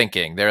were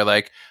thinking. They're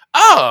like,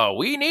 oh,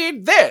 we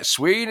need this.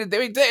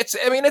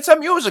 It's a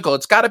musical.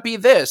 It's got to be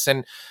this.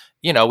 And,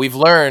 you know, we've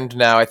learned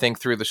now, I think,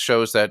 through the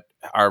shows that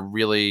are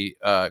really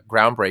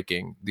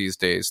groundbreaking these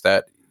days,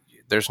 that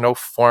there's no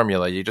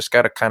formula. You just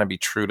got to kind of be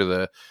true to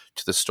the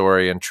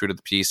story and true to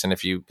the piece. And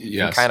if you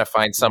can kind of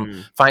find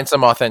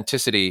some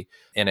authenticity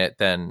in it,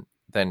 then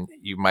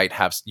you might,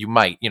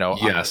 you know,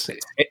 Yes.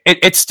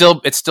 It's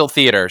still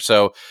theater.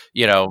 So,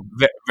 you know,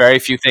 very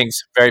few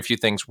things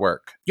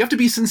work. You have to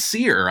be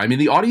sincere. I mean,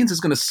 the audience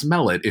is going to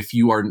smell it if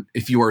you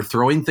are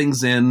throwing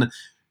things in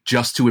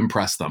just to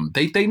impress them.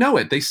 They know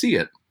it. They see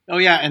it. Oh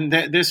yeah, and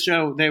this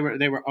show, they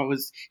were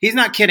always. He's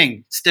not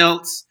kidding.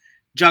 Stilts,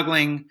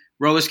 juggling,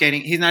 roller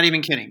skating. He's not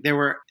even kidding. There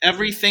were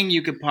everything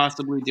you could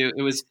possibly do.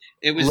 It was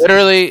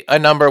literally a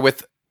number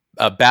with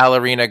a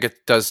ballerina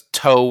does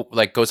toe,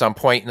 like, goes on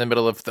point in the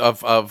middle of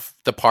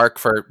the park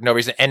for no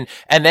reason, and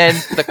then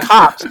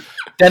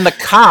the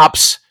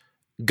cops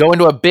go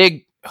into a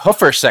big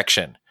hoofer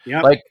section.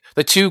 Yep. Like,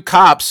 the two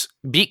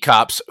beat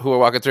cops who are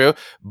walking through,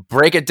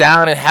 break it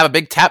down and have a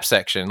big tap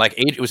section. Like,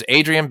 it was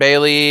Adrian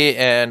Bailey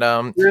and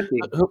Ruthie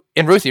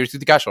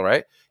Gashel,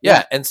 right?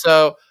 Yeah. And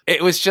so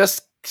it was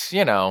just,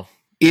 you know,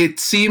 it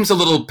seems a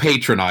little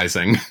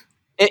patronizing.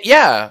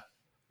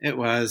 It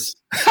was.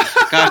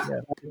 God,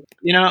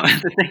 you know,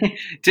 the thing,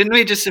 didn't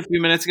we just a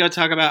few minutes ago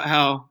talk about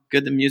how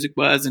good the music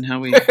was and how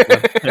we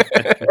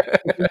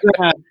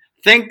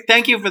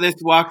thank you for this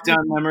walk down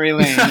memory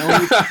lane.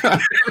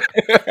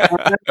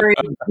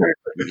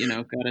 You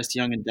know, got us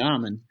young and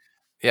dumb. And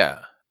yeah,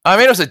 I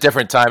mean, it was a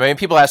different time. I mean,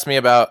 people ask me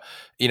about,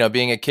 you know,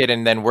 being a kid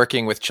and then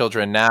working with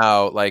children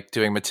now, like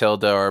doing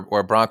Matilda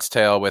or Bronx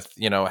Tale with,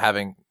 you know,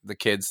 having the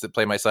kids that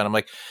play my son. I'm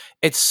like,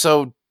 it's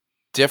so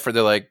different.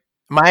 They're like,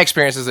 my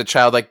experience as a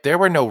child, like, there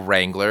were no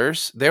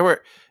wranglers. There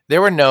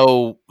were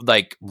no,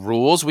 like,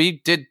 rules.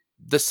 We did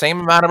the same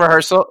amount of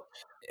rehearsal.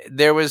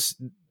 There was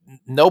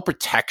no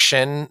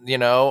protection, you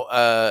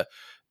know.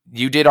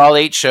 You did all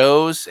 8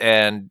 shows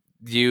and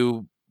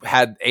you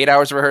had 8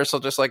 hours of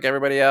rehearsal just like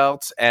everybody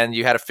else, and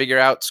you had to figure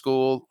out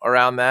school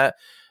around that.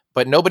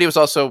 But nobody was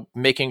also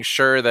making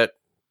sure that,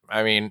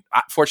 I mean,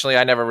 fortunately,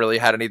 I never really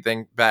had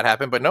anything bad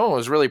happen, but no one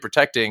was really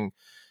protecting,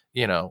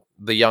 you know,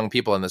 the young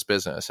people in this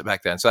business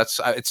back then. So that's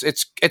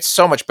it's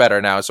so much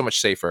better now. It's so much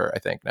safer, I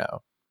think,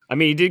 now. I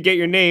mean, you did get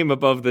your name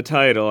above the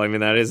title. I mean,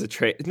 that is a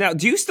trait. Now,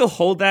 do you still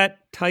hold that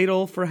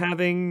title for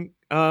having?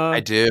 I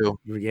do.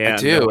 Yeah, I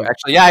do. no.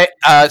 Actually,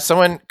 yeah.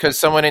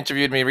 Someone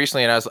interviewed me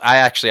recently, and I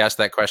actually asked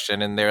that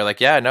question, and they were like,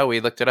 "Yeah, no,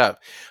 we looked it up."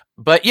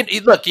 But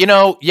look, you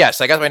know,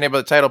 yes, I got my name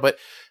above the title, but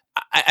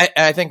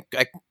I think,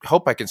 I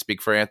hope I can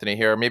speak for Anthony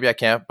here. Maybe I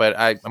can't, but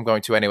I'm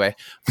going to anyway.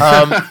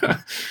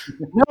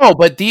 No,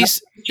 but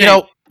these, you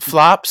know,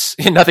 flops,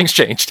 nothing's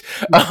changed.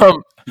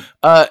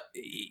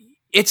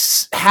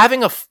 It's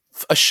having a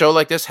show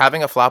like this,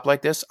 having a flop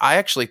like this, I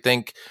actually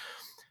think,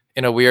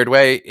 in a weird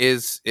way,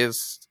 is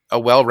a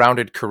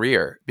well-rounded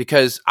career,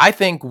 because I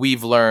think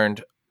we've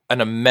learned an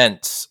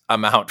immense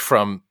amount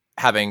from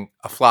having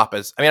a flop.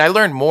 I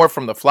learned more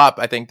from the flop,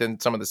 I think, than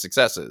some of the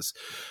successes.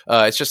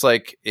 It's just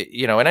like,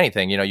 you know, in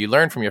anything, you know, you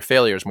learn from your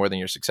failures more than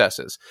your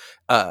successes.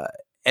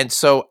 And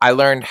so I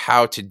learned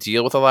how to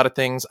deal with a lot of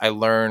things. I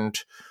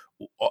learned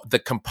the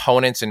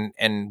components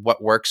and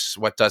what works,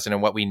 what doesn't,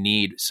 and what we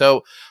need.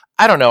 So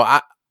I don't know.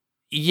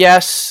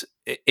 Yes,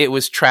 it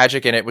was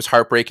tragic and it was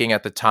heartbreaking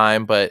at the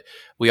time, but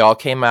we all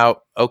came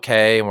out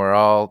okay, and we're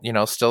all, you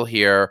know, still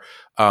here.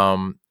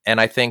 And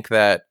I think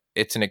that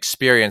it's an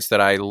experience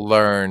that I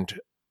learned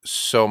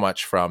so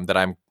much from, that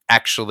I'm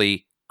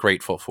actually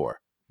grateful for.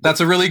 That's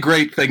a really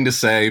great thing to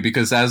say,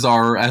 because as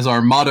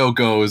our motto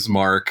goes,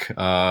 Mark,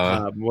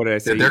 what did I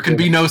say? There can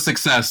be no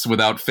success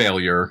without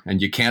failure,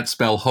 and you can't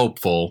spell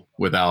hopeful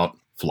without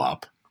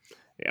flop.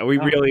 Yeah, we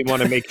really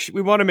want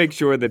to make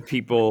sure that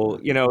people,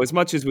 you know, as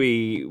much as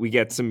we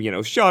get some, you know,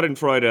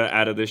 Schadenfreude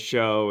out of this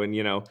show, and,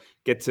 you know,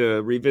 get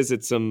to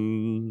revisit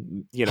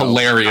some, you know,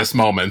 hilarious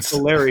moments,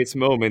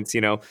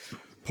 you know,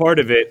 part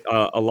of it,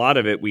 a lot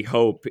of it, we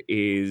hope,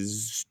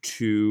 is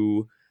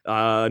to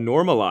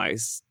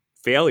normalize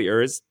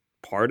failure as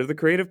part of the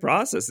creative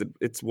process.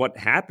 It's what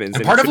happens,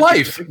 and part of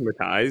life.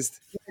 Stigmatized.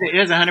 It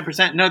is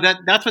 100%. No,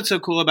 that's what's so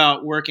cool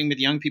about working with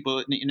young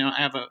people. You know,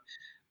 I have a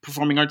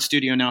performing arts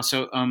studio now,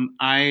 so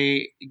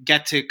I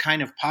get to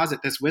kind of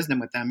posit this wisdom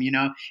with them. You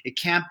know, it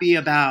can't be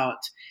about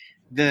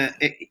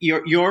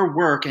your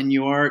work and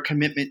your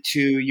commitment to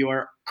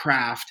your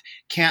craft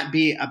can't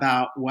be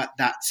about what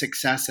that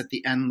success at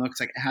the end looks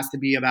like. It has to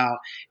be about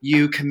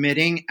you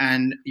committing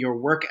and your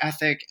work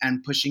ethic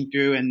and pushing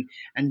through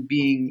and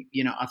being,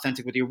 you know,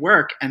 authentic with your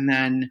work. And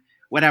then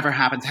whatever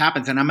happens,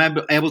 happens. And I'm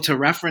able to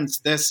reference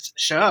this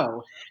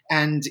show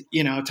and,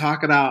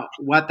 talk about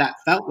what that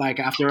felt like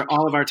after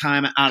all of our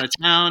time out of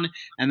town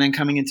and then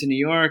coming into New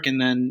York.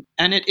 And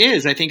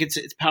I think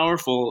it's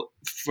powerful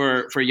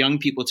for young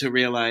people to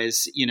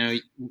realize,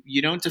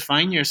 you don't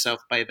define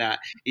yourself by that.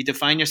 You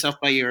define yourself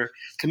by your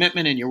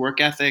commitment and your work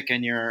ethic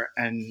and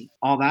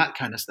all that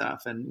kind of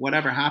stuff. And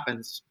whatever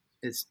happens,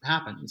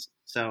 happens.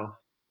 So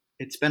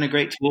it's been a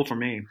great tool for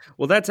me.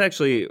 Well, that's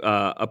actually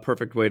a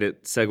perfect way to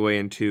segue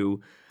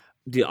into,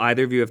 do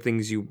either of you have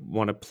things you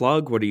want to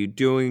plug? What are you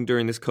doing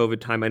during this COVID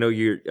time? I know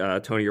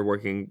Tony, you're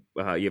working,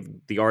 you have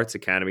the Arts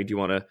Academy. Do you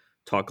want to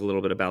talk a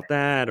little bit about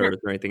that, or is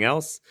there anything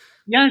else?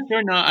 Yeah,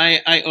 sure. No,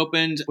 I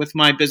opened with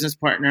my business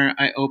partner.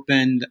 I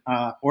opened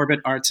Orbit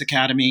Arts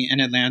Academy in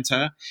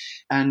Atlanta,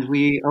 and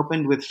we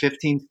opened with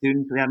 15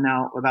 students. We have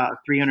now about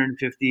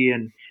 350,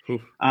 and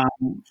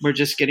we're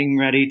just getting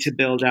ready to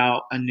build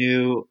out a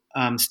new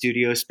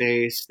studio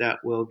space that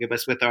will give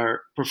us, with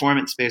our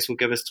performance space, will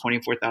give us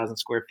 24,000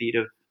 square feet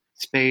of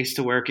space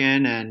to work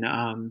in. And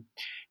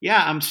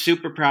I'm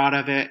super proud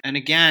of it. And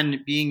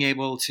again, being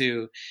able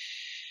to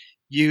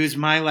use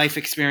my life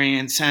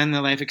experience and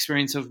the life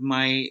experience of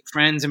my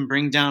friends and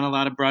bring down a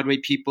lot of Broadway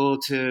people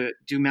to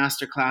do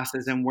master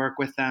classes and work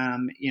with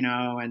them,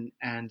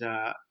 and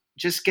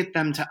just get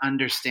them to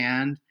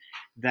understand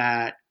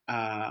that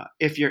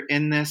if you're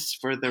in this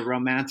for the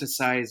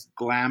romanticized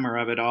glamour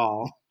of it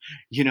all,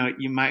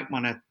 you might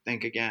want to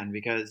think again,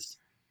 because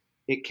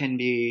it can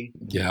be,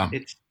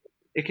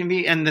 it can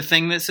be, and the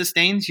thing that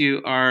sustains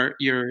you are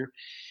your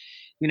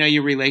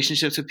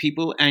relationships with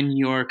people and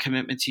your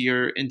commitment to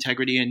your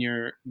integrity and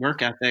your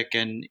work ethic.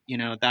 And,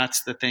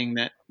 that's the thing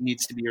that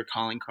needs to be your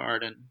calling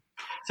card. And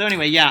so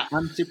anyway,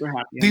 I'm super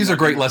happy. These are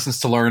great lessons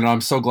to learn. And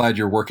I'm so glad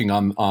you're working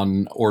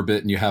on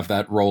Orbit and you have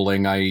that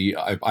rolling.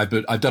 I've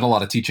done a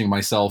lot of teaching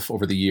myself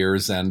over the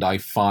years, and I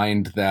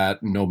find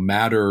that no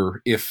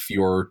matter if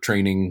you're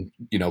training,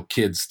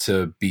 kids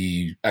to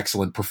be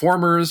excellent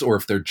performers or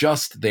if they're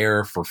just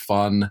there for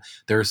fun,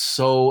 there's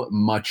so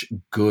much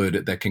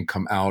good that can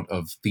come out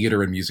of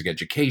theater and music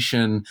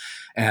education,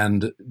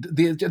 and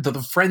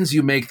the friends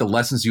you make, the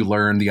lessons you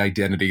learn, the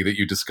identity that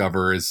you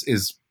discover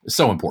is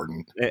so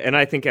important. And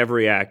I think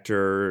every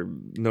actor,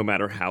 no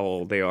matter how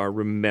old they are,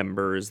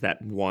 remembers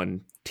that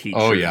one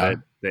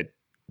teacher that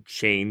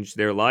changed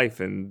their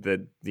life, and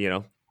that,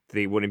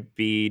 they wouldn't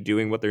be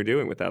doing what they're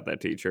doing without that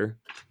teacher.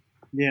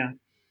 Yeah.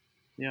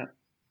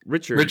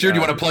 Richard, do you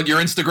want to plug your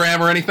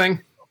Instagram or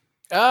anything?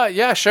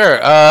 Yeah,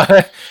 sure.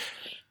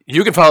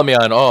 You can follow me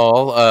on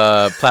all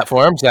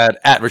platforms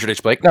at Richard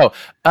H. Blake. No,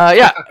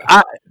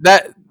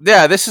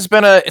 this has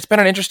been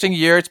an interesting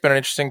year. It's been an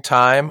interesting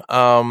time.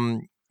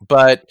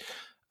 But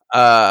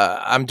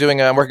I'm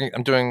doing a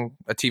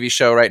TV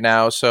show right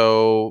now,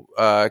 so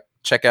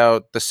check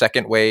out The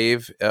Second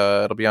Wave.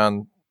 It'll be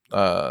on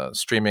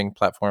streaming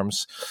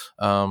platforms.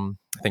 I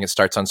think it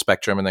starts on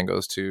Spectrum and then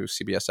goes to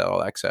CBS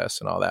All Access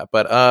and all that.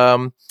 But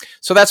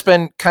so that's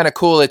been kind of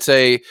cool. It's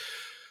a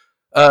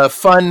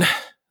fun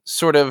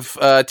sort of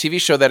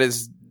TV show that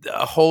is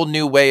a whole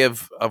new way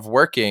of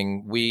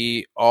working.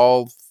 We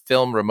all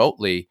film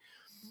remotely,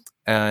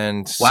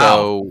 and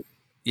so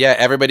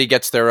everybody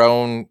gets their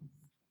own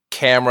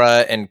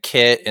camera and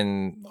kit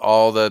and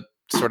all the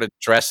sort of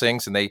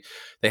dressings, and they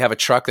have a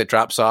truck that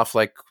drops off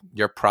like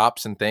your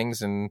props and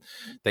things, and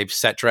they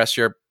set dress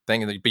your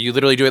thing, but you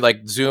literally do it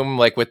like Zoom,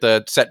 like with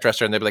the set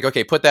dresser, and they'll be like,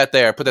 okay, put that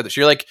there, put that there. So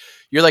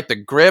you're like the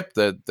grip,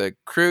 the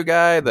crew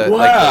guy,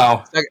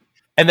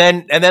 and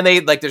then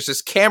they like, there's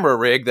this camera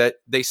rig that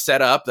they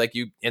set up like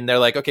and they're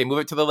like, okay, move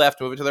it to the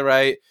left, move it to the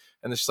right,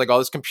 and there's just like all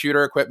this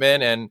computer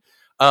equipment. And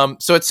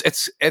so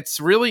it's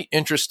really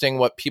interesting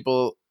what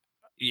people,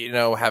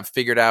 have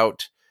figured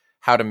out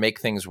how to make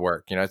things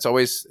work. It's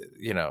always,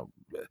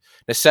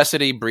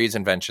 necessity breeds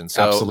invention.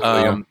 So,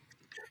 absolutely,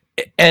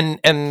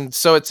 and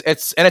so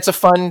it's a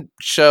fun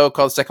show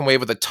called Second Wave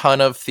with a ton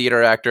of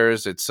theater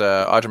actors. It's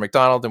Audra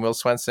McDonald and Will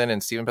Swenson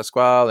and Stephen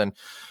Pasquale and,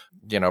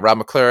 Rob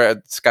McClure.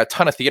 It's got a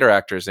ton of theater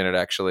actors in it,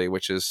 actually,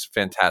 which is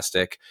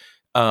fantastic.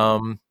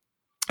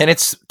 And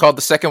it's called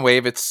The Second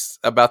Wave. It's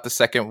about the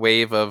second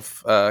wave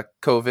of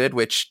COVID,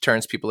 which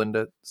turns people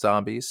into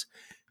zombies.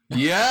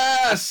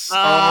 Yes!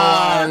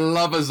 I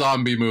love a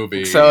zombie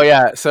movie. So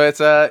it's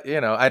I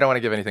don't want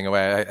to give anything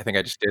away. I think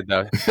I just did,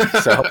 though.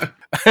 So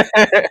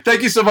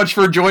thank you so much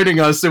for joining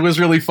us. It was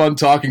really fun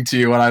talking to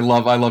you, and I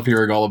love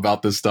hearing all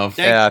about this stuff.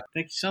 Thank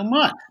you so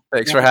much.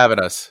 Thanks for having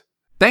us.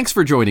 Thanks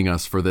for joining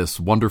us for this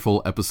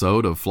wonderful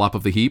episode of Flop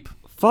of the Heap.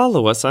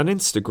 Follow us on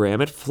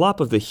Instagram at Flop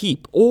of the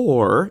Heap,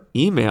 or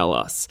email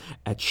us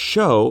at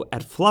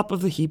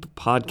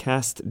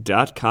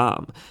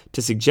show@flopoftheheappodcast.com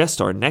to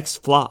suggest our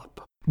next flop.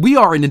 We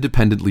are an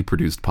independently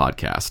produced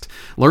podcast.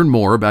 Learn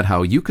more about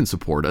how you can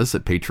support us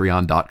at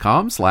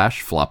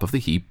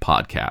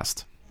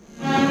patreon.com/flopoftheheappodcast.